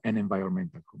fiscal and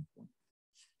environmental component.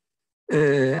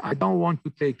 I don't want to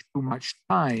take too much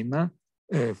time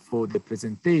for the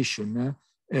presentation,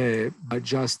 but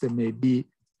just maybe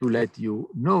to let you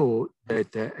know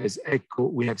that as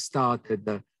ECCO, we have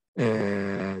started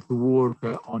to work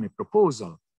on a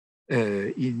proposal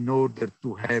in order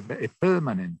to have a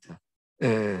permanent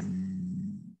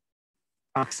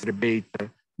tax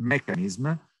rebate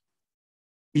mechanism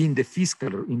in the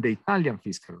Italian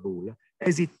fiscal rule,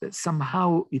 as it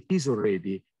somehow it is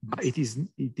already, but it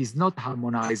is not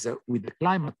harmonized with the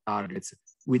climate targets,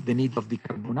 with the need of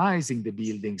decarbonizing the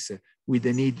buildings, with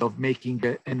the need of making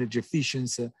energy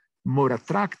efficiency more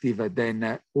attractive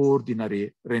than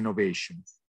ordinary renovation,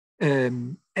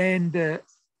 and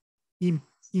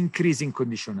increasing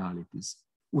conditionalities.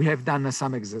 We have done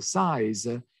some exercise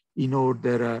in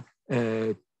order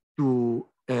to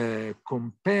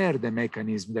compare the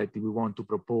mechanism that we want to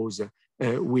propose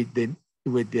with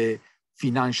the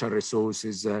financial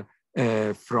resources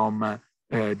from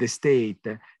the state.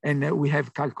 And we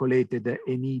have calculated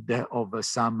a need of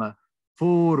some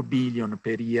 4 billion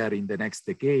per year in the next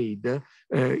decade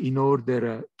in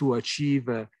order to achieve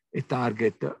a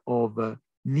target of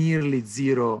nearly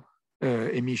zero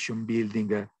emission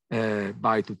building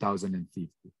by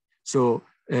 2050. So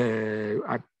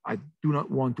I do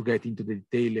not want to get into the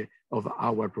detail of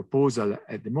our proposal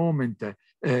at the moment,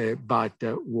 but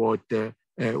what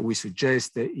we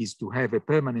suggest is to have a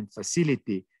permanent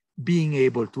facility being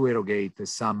able to erogate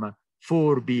some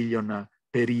 4 billion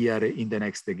per year in the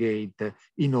next decade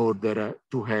in order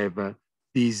to have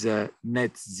this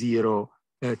net zero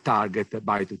target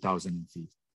by 2050.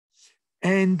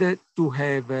 And to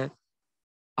have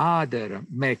other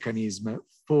mechanisms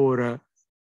for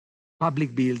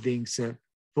public buildings,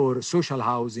 for social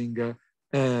housing,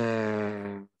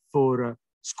 for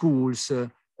schools,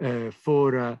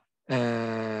 for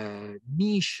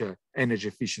niche energy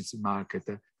efficiency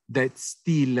market that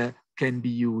still can be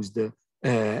used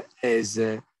as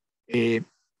a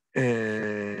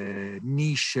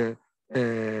niche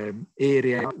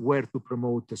area where to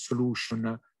promote a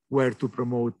solution, where to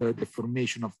promote the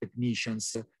formation of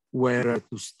technicians, where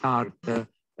to start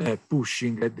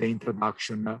pushing the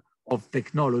introduction of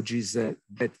technologies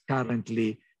that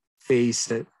currently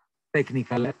face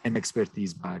technical and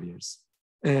expertise barriers.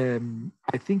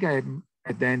 I think I'm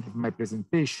at the end of my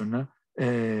presentation,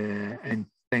 and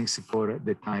thanks for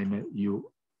the time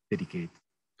you dedicate.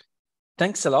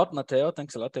 Thanks a lot, Matteo.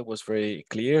 Thanks a lot. That was very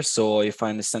clear. So if I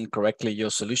understand correctly, your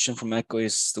solution from ECCO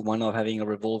is the one of having a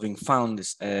revolving fund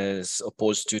as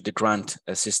opposed to the grant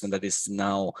system that is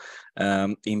now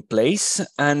in place.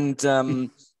 And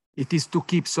it is to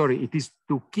keep, it is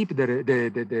to keep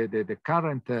the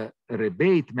current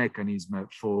rebate mechanism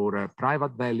for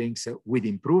private dwellings with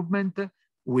improvement,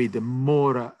 with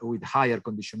higher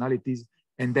conditionalities,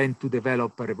 and then to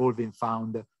develop a revolving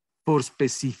fund for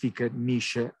specific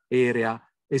niche area,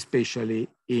 especially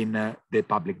in the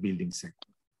public building sector.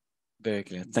 Very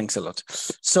clear. Thanks a lot.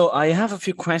 So I have a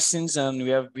few questions, and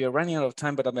we are running out of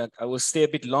time, but I will stay a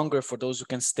bit longer for those who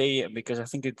can stay, because I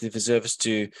think it deserves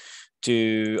to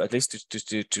at least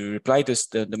to reply to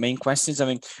the main questions. I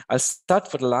mean, I'll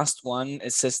start for the last one.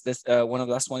 It says that one of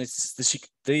the last one is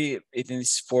it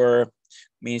is for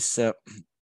Ms.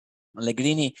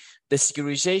 Allegrini. The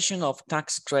securitization of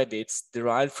tax credits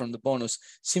derived from the bonus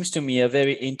seems to me a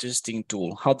very interesting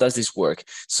tool. How does this work?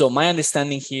 So my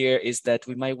understanding here is that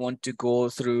we might want to go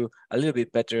through a little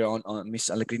bit better on Ms.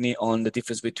 Allegrini on the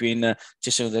difference between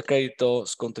cessione del credito,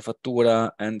 sconto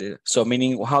fattura, and so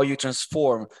meaning how you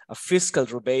transform a fiscal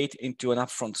rebate into an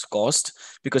upfront cost,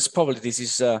 because probably this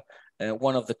is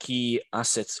one of the key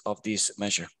assets of this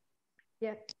measure.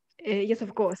 Yeah. Yes,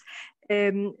 of course.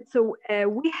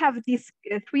 We have these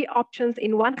three options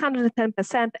in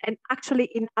 110%, and actually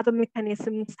in other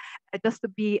mechanisms, just to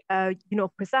be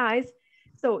precise.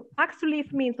 So tax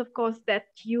relief means, of course, that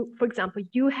you, for example,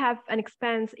 you have an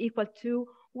expense equal to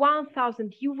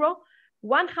 1,000 euro.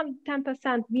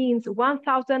 110% means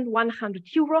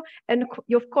 1,100 euro, and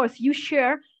of course you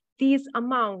share this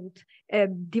amount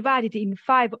divided in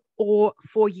 5 or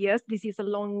 4 years. This is a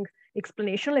long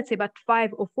explanation, let's say about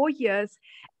 5 or 4 years,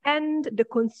 and the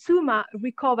consumer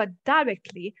recovered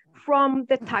directly from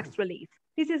the tax relief.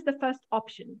 This is the first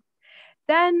option.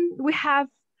 Then we have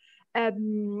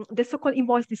the so-called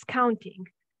invoice discounting.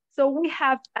 So we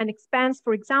have an expense,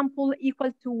 for example,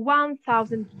 equal to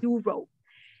 1,000 euro.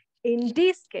 In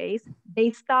this case,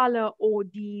 the installer or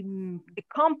the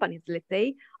companies, let's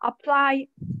say, apply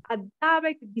a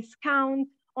direct discount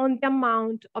on the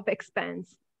amount of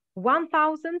expense.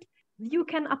 1,000, you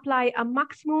can apply a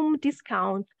maximum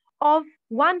discount of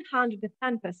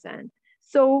 110%.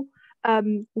 So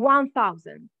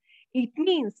 1,000. It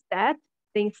means that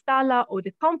the installer or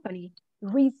the company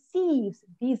receives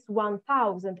this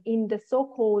 1,000 in the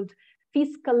so-called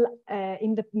fiscal,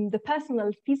 in the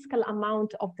personal fiscal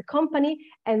amount of the company,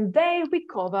 and they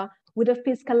recover with a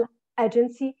fiscal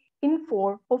agency in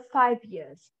 4 or 5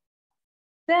 years.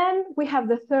 Then we have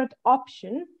the third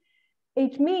option.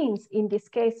 It means in this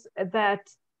case that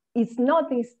it's not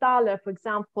the installer, for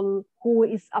example, who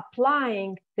is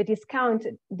applying the discount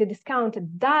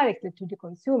directly to the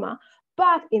consumer,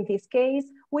 but in this case,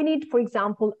 we need, for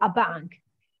example, a bank.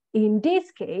 In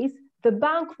this case, the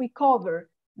bank recovers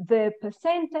the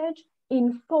percentage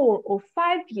in 4 or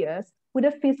 5 years with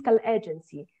a fiscal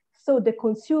agency. So the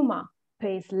consumer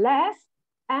pays less,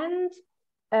 and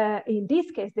in this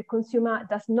case, the consumer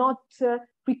does not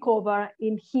recover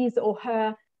in his or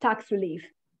her tax relief.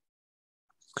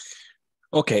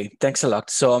 Okay, thanks a lot.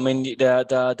 So I mean,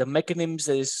 the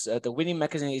mechanism is the winning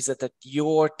mechanism is that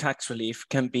your tax relief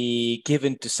can be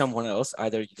given to someone else,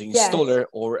 either the installer, yes,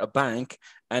 or a bank,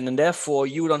 and then therefore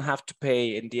you don't have to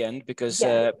pay in the end because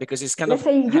it's kind Let's of.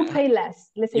 Let's say you pay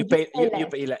less. Let's say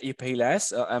you pay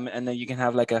less, and then you can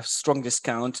have like a strong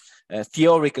discount,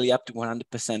 theoretically up to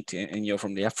 100% in your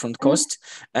from the upfront cost,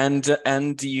 and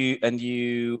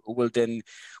you will then,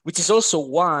 which is also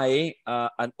why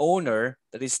an owner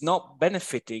that is not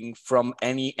benefiting from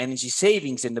any energy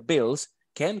savings in the bills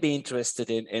can be interested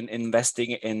in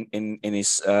investing in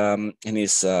his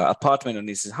apartment or in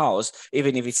his house,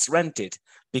 even if it's rented,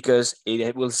 because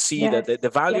it will see, yes, that the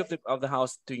value, yes, of the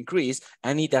house to increase,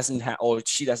 and he doesn't have, or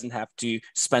she doesn't have to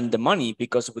spend the money,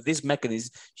 because with this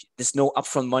mechanism, there's no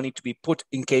upfront money to be put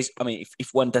in case, I mean, if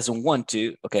one doesn't want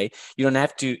to, okay, you don't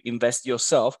have to invest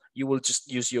yourself, you will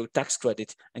just use your tax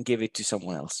credit and give it to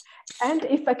someone else. And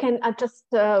if I can adjust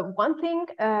one thing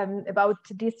about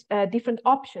these different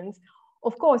options.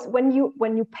 Of course, when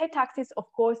you pay taxes,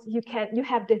 of course, you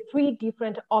have the 3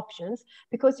 different options,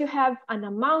 because you have an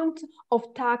amount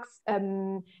of tax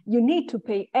you need to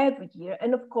pay every year,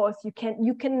 and of course you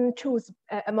can choose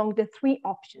among the 3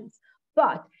 options.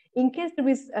 But in case there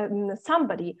is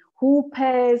somebody who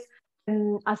pays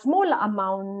a small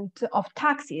amount of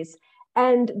taxes,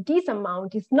 and this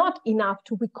amount is not enough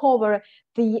to recover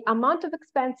the amount of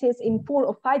expenses in 4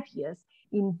 or 5 years.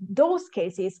 In those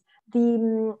cases,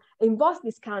 the invoice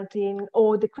discounting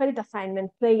or the credit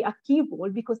assignment play a key role,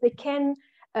 because they can,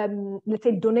 let's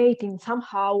say, donating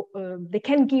somehow, they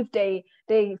can give their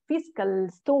fiscal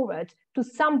storage to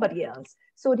somebody else.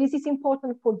 So this is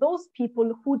important for those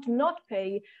people who do not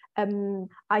pay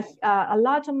a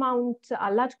large amount,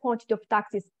 a large quantity of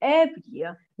taxes every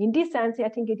year. In this sense, I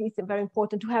think it is very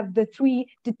important to have the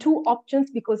two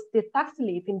options, because the tax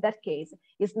relief in that case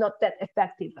is not that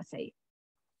effective, I say.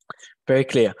 Very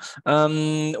clear.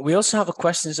 We also have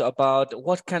questions about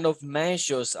what kind of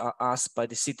measures are asked by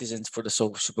the citizens for the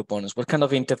super bonus. What kind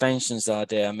of interventions are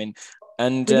there? I mean,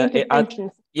 and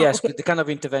yes, okay. The kind of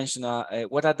intervention are,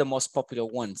 what are the most popular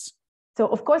ones? So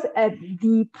of course,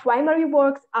 the primary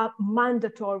works are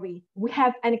mandatory. We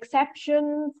have an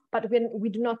exception, but we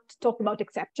do not talk about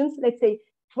exceptions. Let's say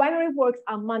primary works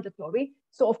are mandatory.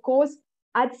 So of course,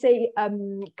 I'd say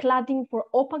cladding for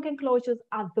open enclosures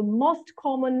are the most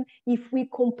common if we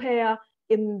compare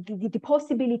the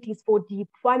possibilities for the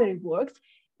primary works.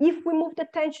 If we move the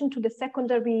attention to the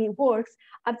secondary works,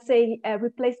 I'd say a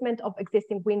replacement of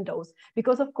existing windows,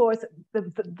 because of course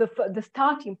the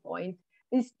starting point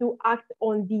is to act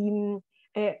on the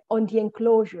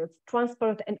enclosures,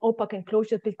 transparent and opaque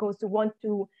enclosures, because we want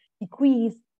to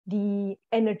decrease the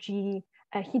energy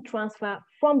heat transfer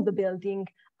from the building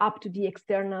up to the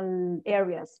external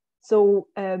areas. So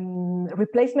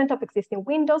replacement of existing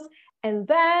windows. And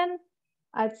then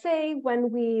I'd say when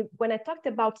I talked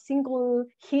about single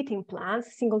heating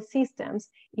plants, single systems,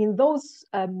 in those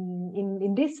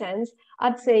in this sense,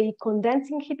 I'd say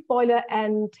condensing heat boiler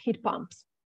and heat pumps.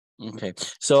 Okay,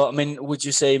 so I mean, would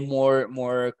you say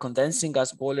more condensing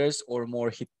gas boilers or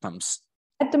more heat pumps?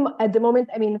 At the moment,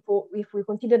 I mean, if we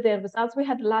consider the results we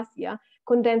had last year,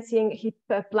 condensing heat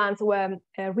plants were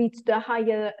reached a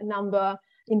higher number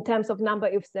in terms of number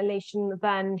of installation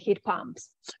than heat pumps.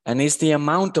 And is the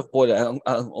amount of boiler,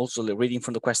 also reading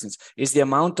from the questions, is the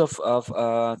amount of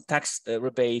tax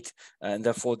rebate and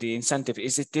therefore the incentive,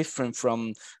 is it different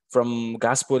from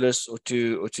gas boilers or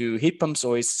to heat pumps,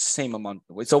 or is it the same amount?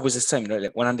 It's always the same, right?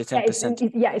 Like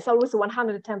 110%. Yeah, it's always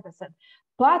 110%.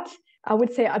 But I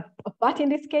would say, but in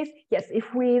this case, yes,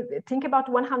 if we think about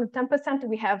 110%,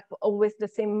 we have always the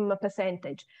same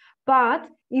percentage. But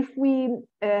if you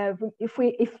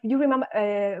remember,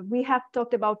 we have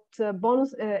talked about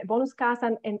bonus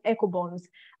casa and eco bonus.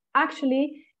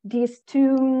 Actually, these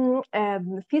two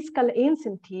fiscal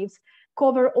incentives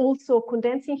cover also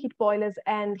condensing heat boilers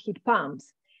and heat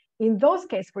pumps. In those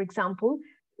cases, for example,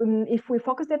 if we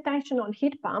focus the attention on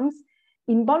heat pumps,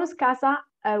 in bonus casa,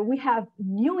 we have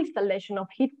new installation of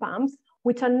heat pumps,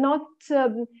 which are not,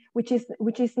 which is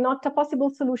not a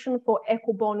possible solution for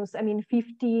eco bonus. I mean,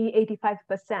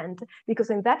 50–85%,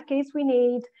 because in that case we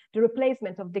need the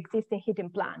replacement of the existing heating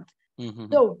plant.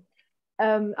 Mm-hmm. So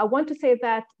I want to say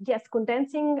that yes,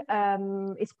 condensing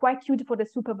is quite huge for the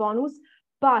super bonus,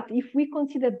 but if we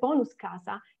consider bonus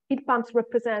casa, heat pumps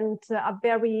represent a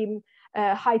very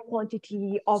high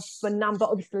quantity of a number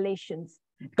of installations.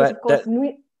 Because of course,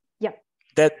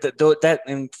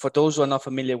 and for those who are not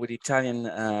familiar with Italian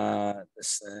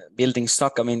building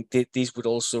stock, I mean, these would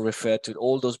also refer to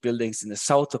all those buildings in the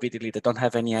south of Italy that don't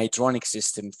have any hydronic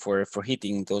system for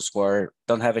heating. Those who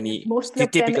don't have any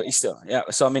typical. Yeah,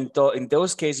 so I mean, in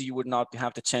those cases, you would not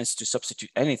have the chance to substitute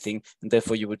anything, and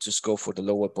therefore you would just go for the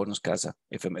lower bonus casa,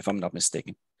 if I'm not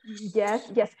mistaken.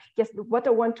 Yes. What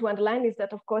I want to underline is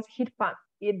that, of course, heat pump.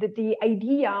 The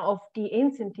idea of the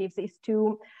incentives is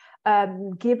to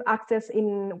give access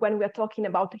when we're talking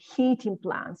about heating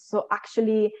plants. So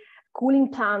actually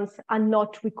cooling plants are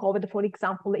not recovered, for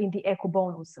example, in the eco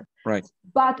bonus. Right.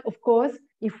 But of course,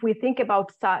 if we think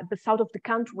about the south of the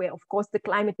country, where of course the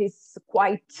climate is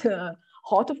quite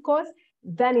hot, of course,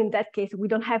 then in that case, we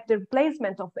don't have the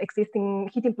replacement of existing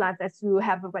heating plants, as you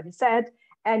have already said.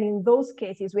 And in those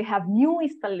cases, we have new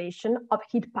installation of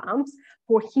heat pumps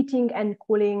for heating and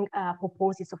cooling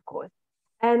purposes, of course.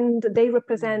 And they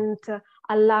represent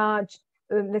a large,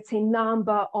 let's say,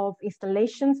 number of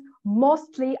installations,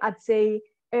 mostly, I'd say,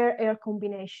 air-air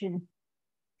combination.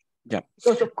 Yeah.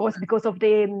 Because, of course, because of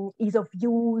the ease of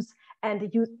use and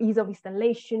the ease of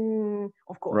installation,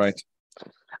 of course. Right.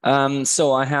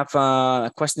 So I have a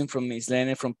question from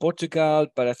Islene from Portugal,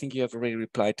 but I think you have already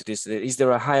replied to this. Is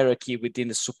there a hierarchy within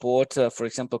the support, for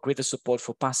example, greater support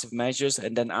for passive measures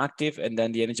and then active and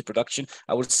then the energy production?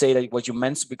 I would say that what you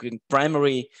mentioned between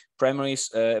primary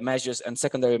measures and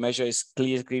secondary measures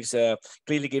clearly gives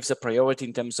a priority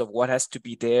in terms of what has to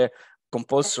be there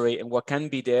compulsory and what can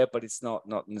be there, but it's not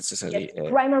necessarily. Yes,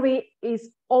 primary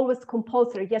is always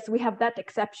compulsory. Yes, we have that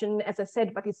exception, as I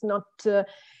said, but it's not,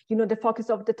 you know, the focus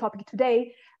of the topic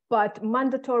today. But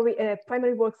mandatory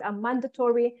primary works are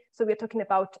mandatory. So we're talking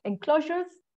about enclosures,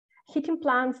 heating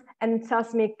plants, and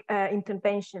seismic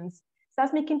interventions.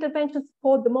 Seismic interventions,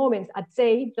 for the moment, I'd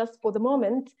say, just for the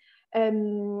moment,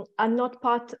 are not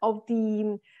part of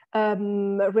the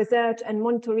research and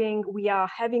monitoring we are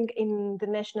having in the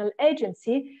national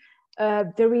agency.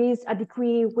 There is a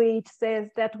decree which says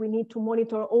that we need to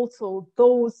monitor also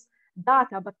those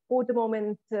data, but for the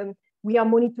moment, we are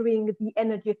monitoring the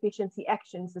energy efficiency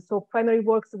actions. So primary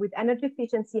works with energy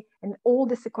efficiency and all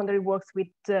the secondary works with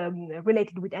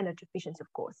related with energy efficiency,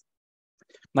 of course.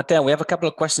 Matteo, we have a couple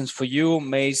of questions for you,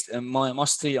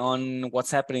 mostly on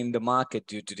what's happening in the market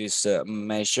due to this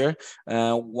measure.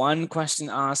 One question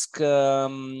asks,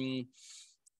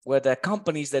 were there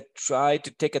companies that try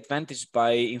to take advantage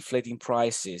by inflating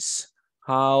prices?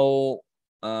 How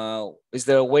is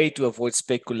there a way to avoid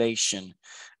speculation?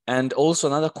 And also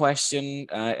another question,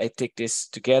 I take this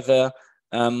together,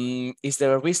 is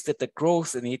there a risk that the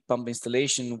growth in heat pump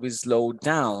installation will slow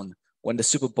down when the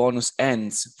super bonus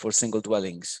ends for single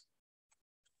dwellings?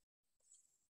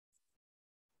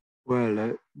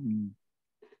 Well,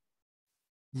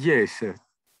 yes,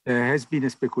 there has been a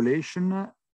speculation,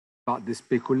 but the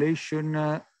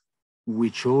speculation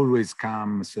which always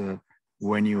comes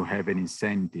when you have an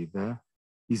incentive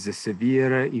is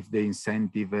severe if the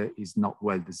incentive is not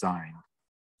well designed.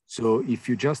 So if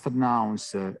you just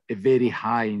announce a very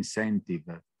high incentive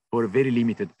for a very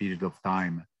limited period of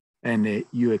time, and if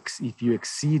you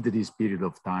exceed this period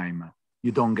of time,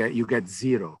 you get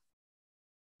zero.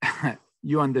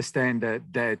 You understand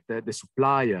that the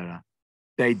supplier,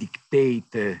 they dictate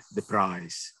the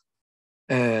price.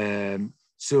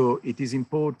 So it is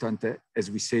important,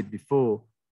 as we said before,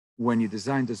 when you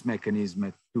design this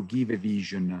mechanism, to give a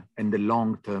vision and the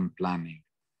long-term planning,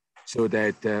 so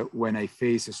that when I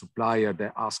face a supplier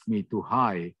that asks me too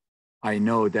high, I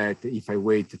know that if I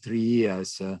wait 3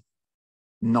 years,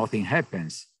 nothing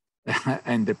happens,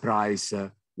 and the price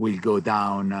will go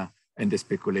down, and the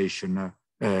speculation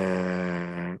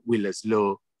will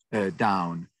slow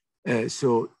down.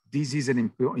 So this is a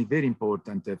very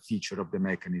important feature of the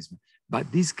mechanism.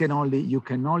 But you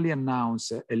can only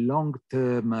announce a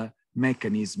long-term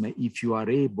mechanism if you are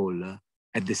able,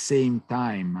 at the same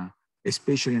time,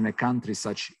 especially in a country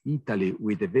such Italy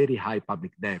with a very high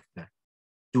public debt,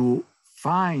 to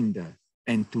find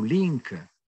and to link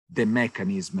the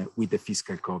mechanism with the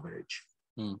fiscal coverage.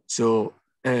 So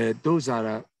those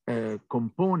are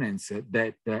components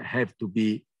that have to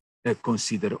be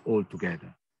considered all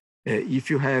together. If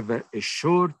you have a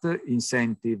short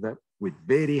incentive with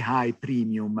very high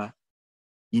premium,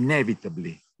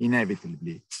 inevitably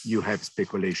you have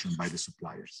speculation by the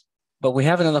suppliers. But we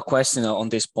have another question on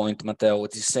this point, Matteo.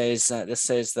 It says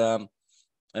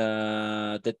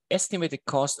the estimated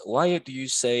cost. Why do you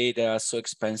say they are so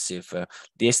expensive?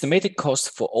 The estimated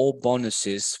cost for all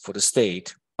bonuses for the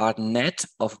state are net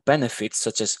of benefits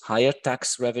such as higher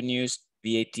tax revenues,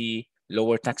 VAT,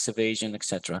 lower tax evasion,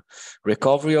 etc.,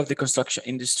 recovery of the construction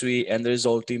industry, and the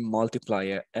resulting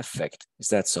multiplier effect. Is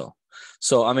that so?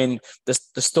 So, I mean,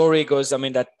 the story goes, I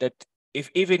mean, that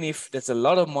even if there's a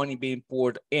lot of money being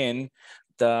poured in,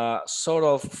 the sort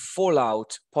of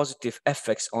fallout positive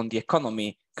effects on the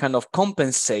economy kind of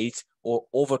compensate or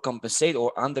overcompensate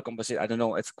or undercompensate. I don't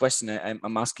know. It's a question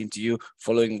I'm asking to you,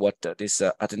 following what this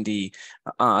attendee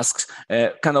asks,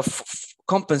 kind of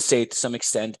compensate to some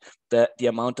extent the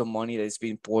amount of money that is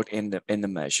being poured in the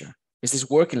measure. Is this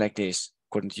working like this,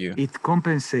 according to you? It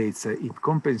compensates a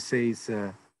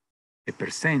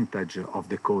percentage of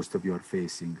the cost of your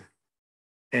facing.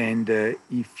 And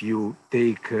if you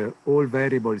take all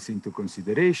variables into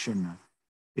consideration,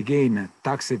 again,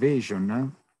 tax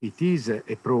evasion, it is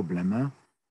a problem,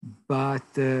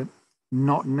 but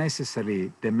not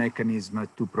necessarily the mechanism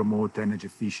to promote energy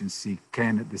efficiency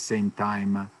can at the same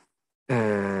time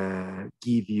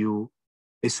give you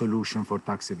a solution for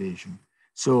tax evasion.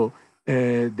 So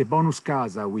the bonus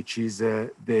casa, which is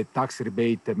the tax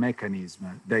rebate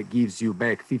mechanism that gives you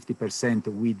back 50%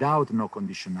 without no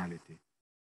conditionality,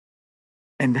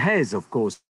 and has, of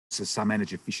course, some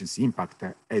energy efficiency impact,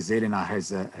 as Elena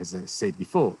has said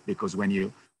before, because when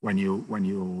you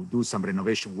do some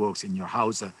renovation works in your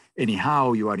house,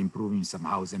 anyhow, you are improving some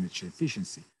house energy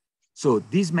efficiency. So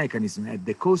these mechanisms, at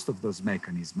the cost of those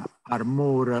mechanisms, are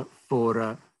more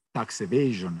for tax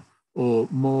evasion or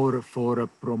more for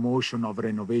promotion of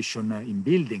renovation in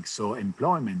buildings, so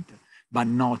employment, but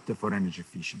not for energy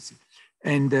efficiency.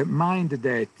 And mind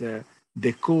that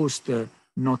the cost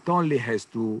not only has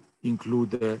to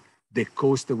include the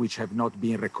costs which have not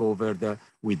been recovered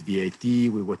with VAT,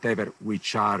 with whatever,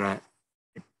 which are a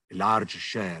large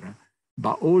share,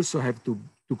 but also have to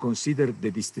consider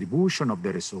the distribution of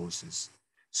the resources.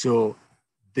 So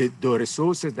the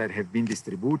resources that have been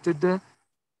distributed,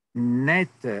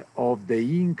 net of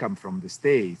the income from the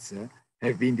states,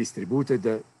 have been distributed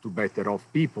to better off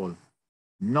people,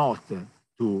 not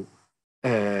to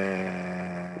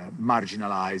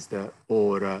marginalized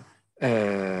or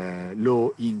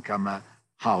low income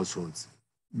households,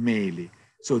 mainly.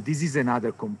 So this is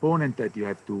another component that you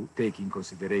have to take in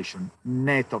consideration,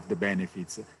 net of the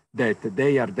benefits, that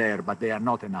they are there, but they are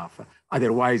not enough.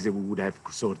 Otherwise, we would have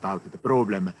sorted out the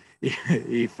problem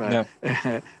if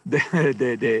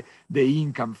the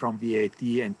income from VAT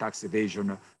and tax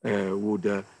evasion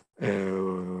would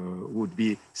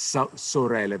be so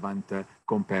relevant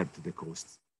compared to the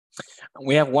costs.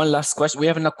 We have one last question. We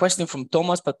have a question from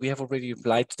Thomas, but we have already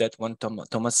replied to that one.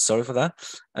 Thomas, sorry for that.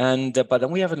 And but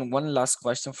then we have one last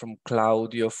question from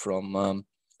Claudio from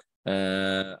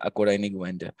Agora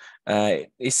Iniguende.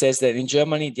 It says that in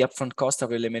Germany, the upfront costs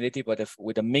are eliminated, but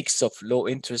with a mix of low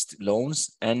interest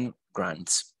loans and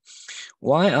grants.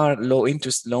 Why are low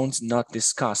interest loans not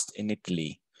discussed in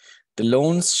Italy? The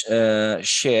loans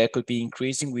share could be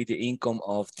increasing with the income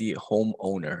of the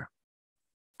homeowner.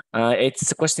 It's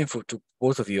a question to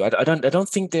both of you. I don't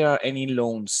think there are any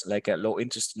loans like low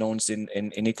interest loans in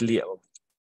Italy.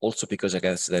 Also because I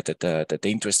guess that the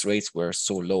interest rates were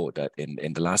so low that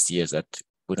in the last years that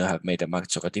wouldn't have made a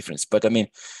much of a difference. But I mean,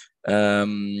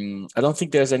 I don't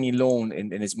think there's any loan in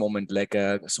this moment, like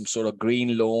some sort of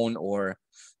green loan or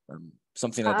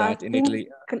something like that in Italy.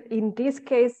 In this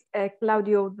case,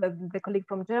 Claudio, the colleague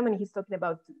from Germany, he's talking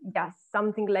about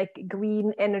something like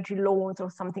green energy loans or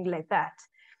something like that.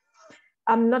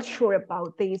 I'm not sure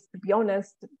about this, to be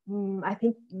honest. I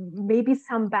think maybe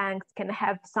some banks can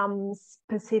have some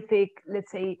specific,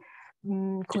 let's say,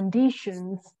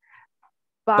 conditions.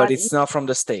 But it's not from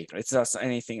the state. It's not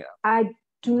anything. I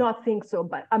do not think so,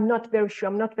 but I'm not very sure.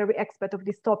 I'm not very expert of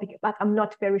this topic, but I'm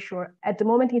not very sure. At the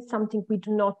moment, it's something we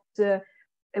do not,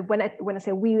 when I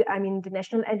say we, I mean the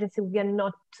national agency, we are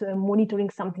not monitoring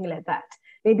something like that.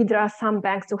 Maybe there are some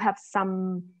banks who have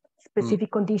some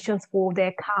specific conditions for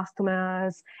their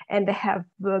customers, and they have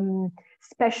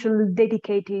special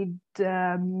dedicated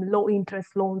low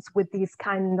interest loans with these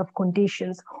kind of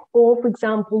conditions. Or for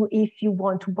example, if you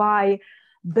want to buy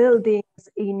buildings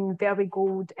in very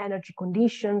good energy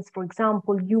conditions, for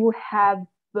example, you have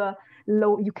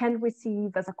you can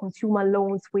receive as a consumer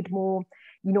loans with more,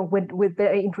 with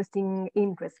very interesting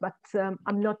interest, but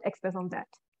I'm not expert on that.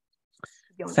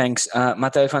 Thanks.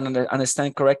 Matteo, if I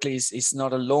understand correctly, it's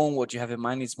not a loan. What you have in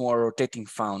mind is more a rotating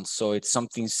fund. So it's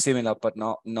something similar, but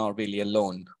not really a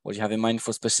loan. What you have in mind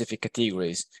for specific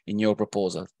categories in your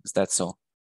proposal. Is that so?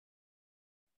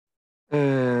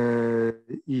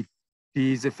 It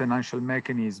is a financial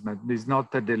mechanism. It's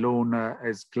not the loan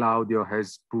as Claudio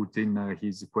has put in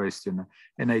his question.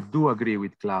 And I do agree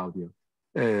with Claudio.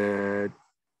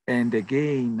 And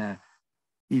again,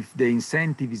 if the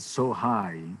incentive is so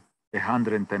high,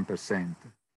 110%,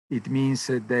 it means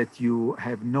that you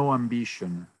have no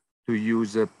ambition to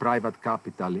use private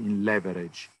capital in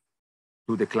leverage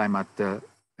to the climate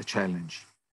challenge.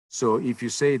 So if you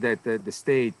say that the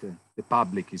state, the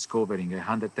public is covering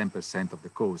 110% of the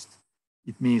cost,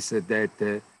 it means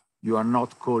that you are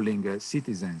not calling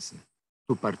citizens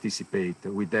to participate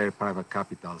with their private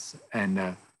capitals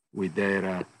and with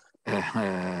their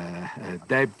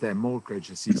debt and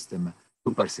mortgage system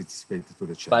to participate to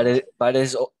the challenge. But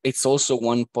it's also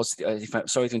one positive, if I'm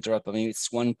sorry to interrupt, I mean,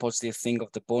 it's one positive thing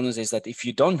of the bonus is that if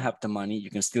you don't have the money, you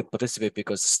can still participate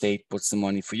because the state puts the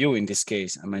money for you in this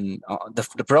case. I mean,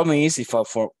 the problem is, if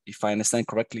I understand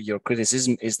correctly, your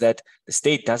criticism is that the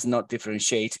state does not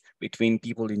differentiate between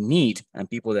people in need and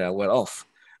people that are well off.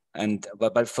 And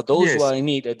but for those who are in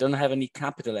need, they don't have any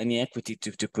capital, any equity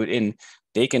to put in,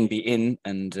 they can be in,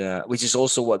 and which is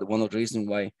also one of the reasons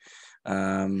why.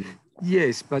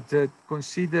 Yes, but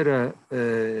consider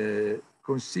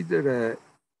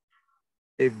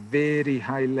a very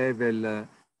high level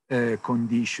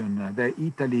condition that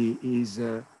Italy is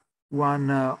one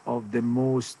of the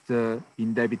most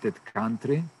indebted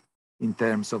country in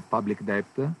terms of public debt,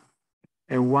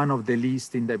 and one of the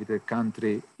least indebted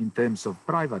country in terms of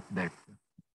private debt.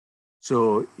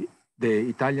 So the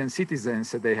Italian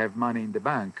citizens, they have money in the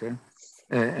bank,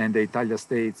 and the Italian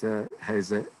state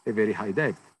has a very high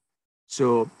debt.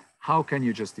 So how can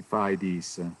you justify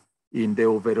this in the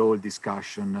overall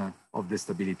discussion of the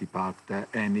Stability Pact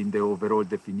and in the overall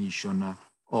definition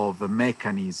of a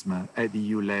mechanism at the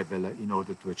EU level in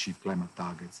order to achieve climate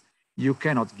targets. You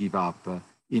cannot give up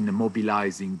in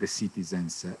mobilizing the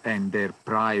citizens and their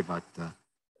private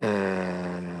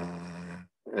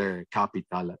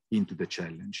capital into the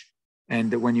challenge.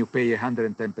 And when you pay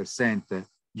 110%,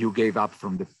 you gave up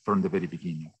from the very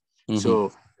beginning. Mm-hmm.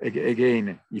 So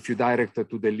again, if you direct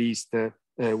to the least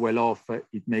well-off,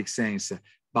 it makes sense.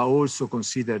 But also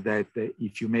consider that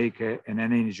if you make an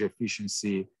energy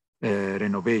efficiency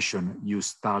renovation, you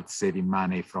start saving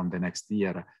money from the next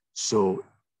year. So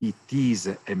it is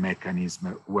a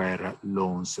mechanism where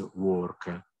loans work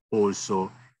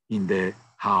also in the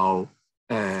how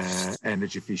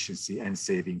energy efficiency and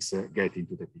savings get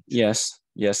into the picture. Yes,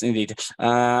 yes, indeed.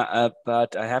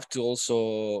 But I have to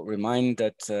also remind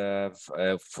that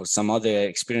for some other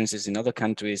experiences in other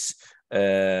countries,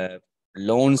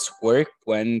 loans work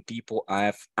when people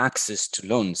have access to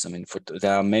loans. I mean,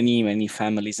 there are many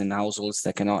families and households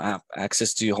that cannot have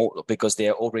access to because they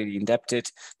are already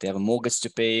indebted. They have a mortgage to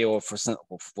pay, or for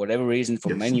whatever reason,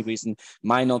 for many reasons,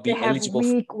 might not be eligible.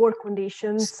 Weak work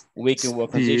conditions. Weak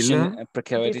work condition,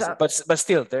 precarities. But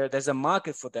still, there's a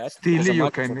market for that. Still,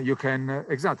 you can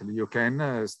exactly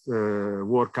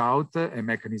work out a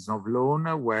mechanism of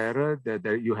loan where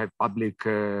you have public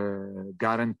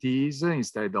guarantees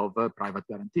instead of private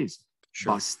guarantees.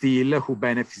 Sure. But still, who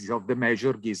benefits of the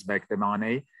measure gives back the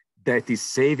money that is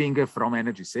saving from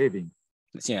energy saving.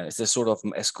 Yeah, it's a sort of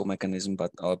ECCO mechanism,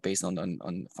 but based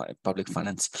on public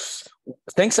finance.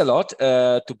 Thanks a lot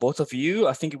to both of you.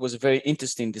 I think it was a very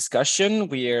interesting discussion.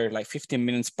 We are like 15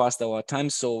 minutes past our time,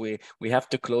 so we have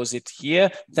to close it here.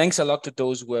 Thanks a lot to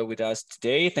those who were with us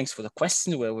today. Thanks for the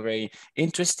questions, they were very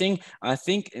interesting. I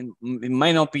think it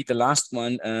might not be the last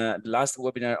one, the last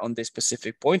webinar on this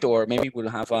specific point, or maybe we'll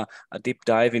have a deep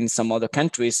dive in some other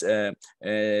countries'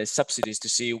 subsidies to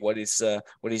see what is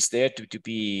there to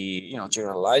be,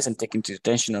 generalized and take into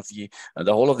attention of the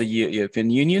whole of the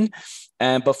European Union.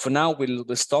 But for now, we'll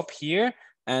stop here.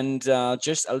 And I'll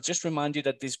just remind you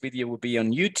that this video will be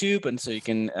on YouTube, and so you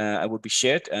can it will be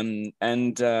shared.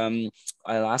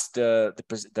 I'll ask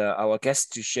our guests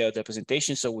to share their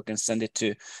presentation so we can send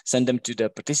them to the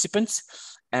participants.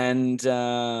 And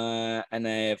I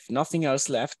have nothing else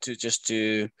left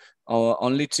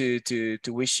only to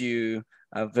wish you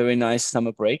a very nice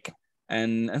summer break,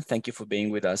 and thank you for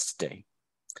being with us today.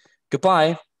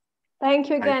 Goodbye. Thank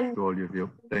you again. To all of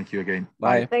you. Thank you again.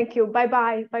 Bye. Thank you.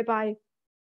 Bye-bye. Bye-bye.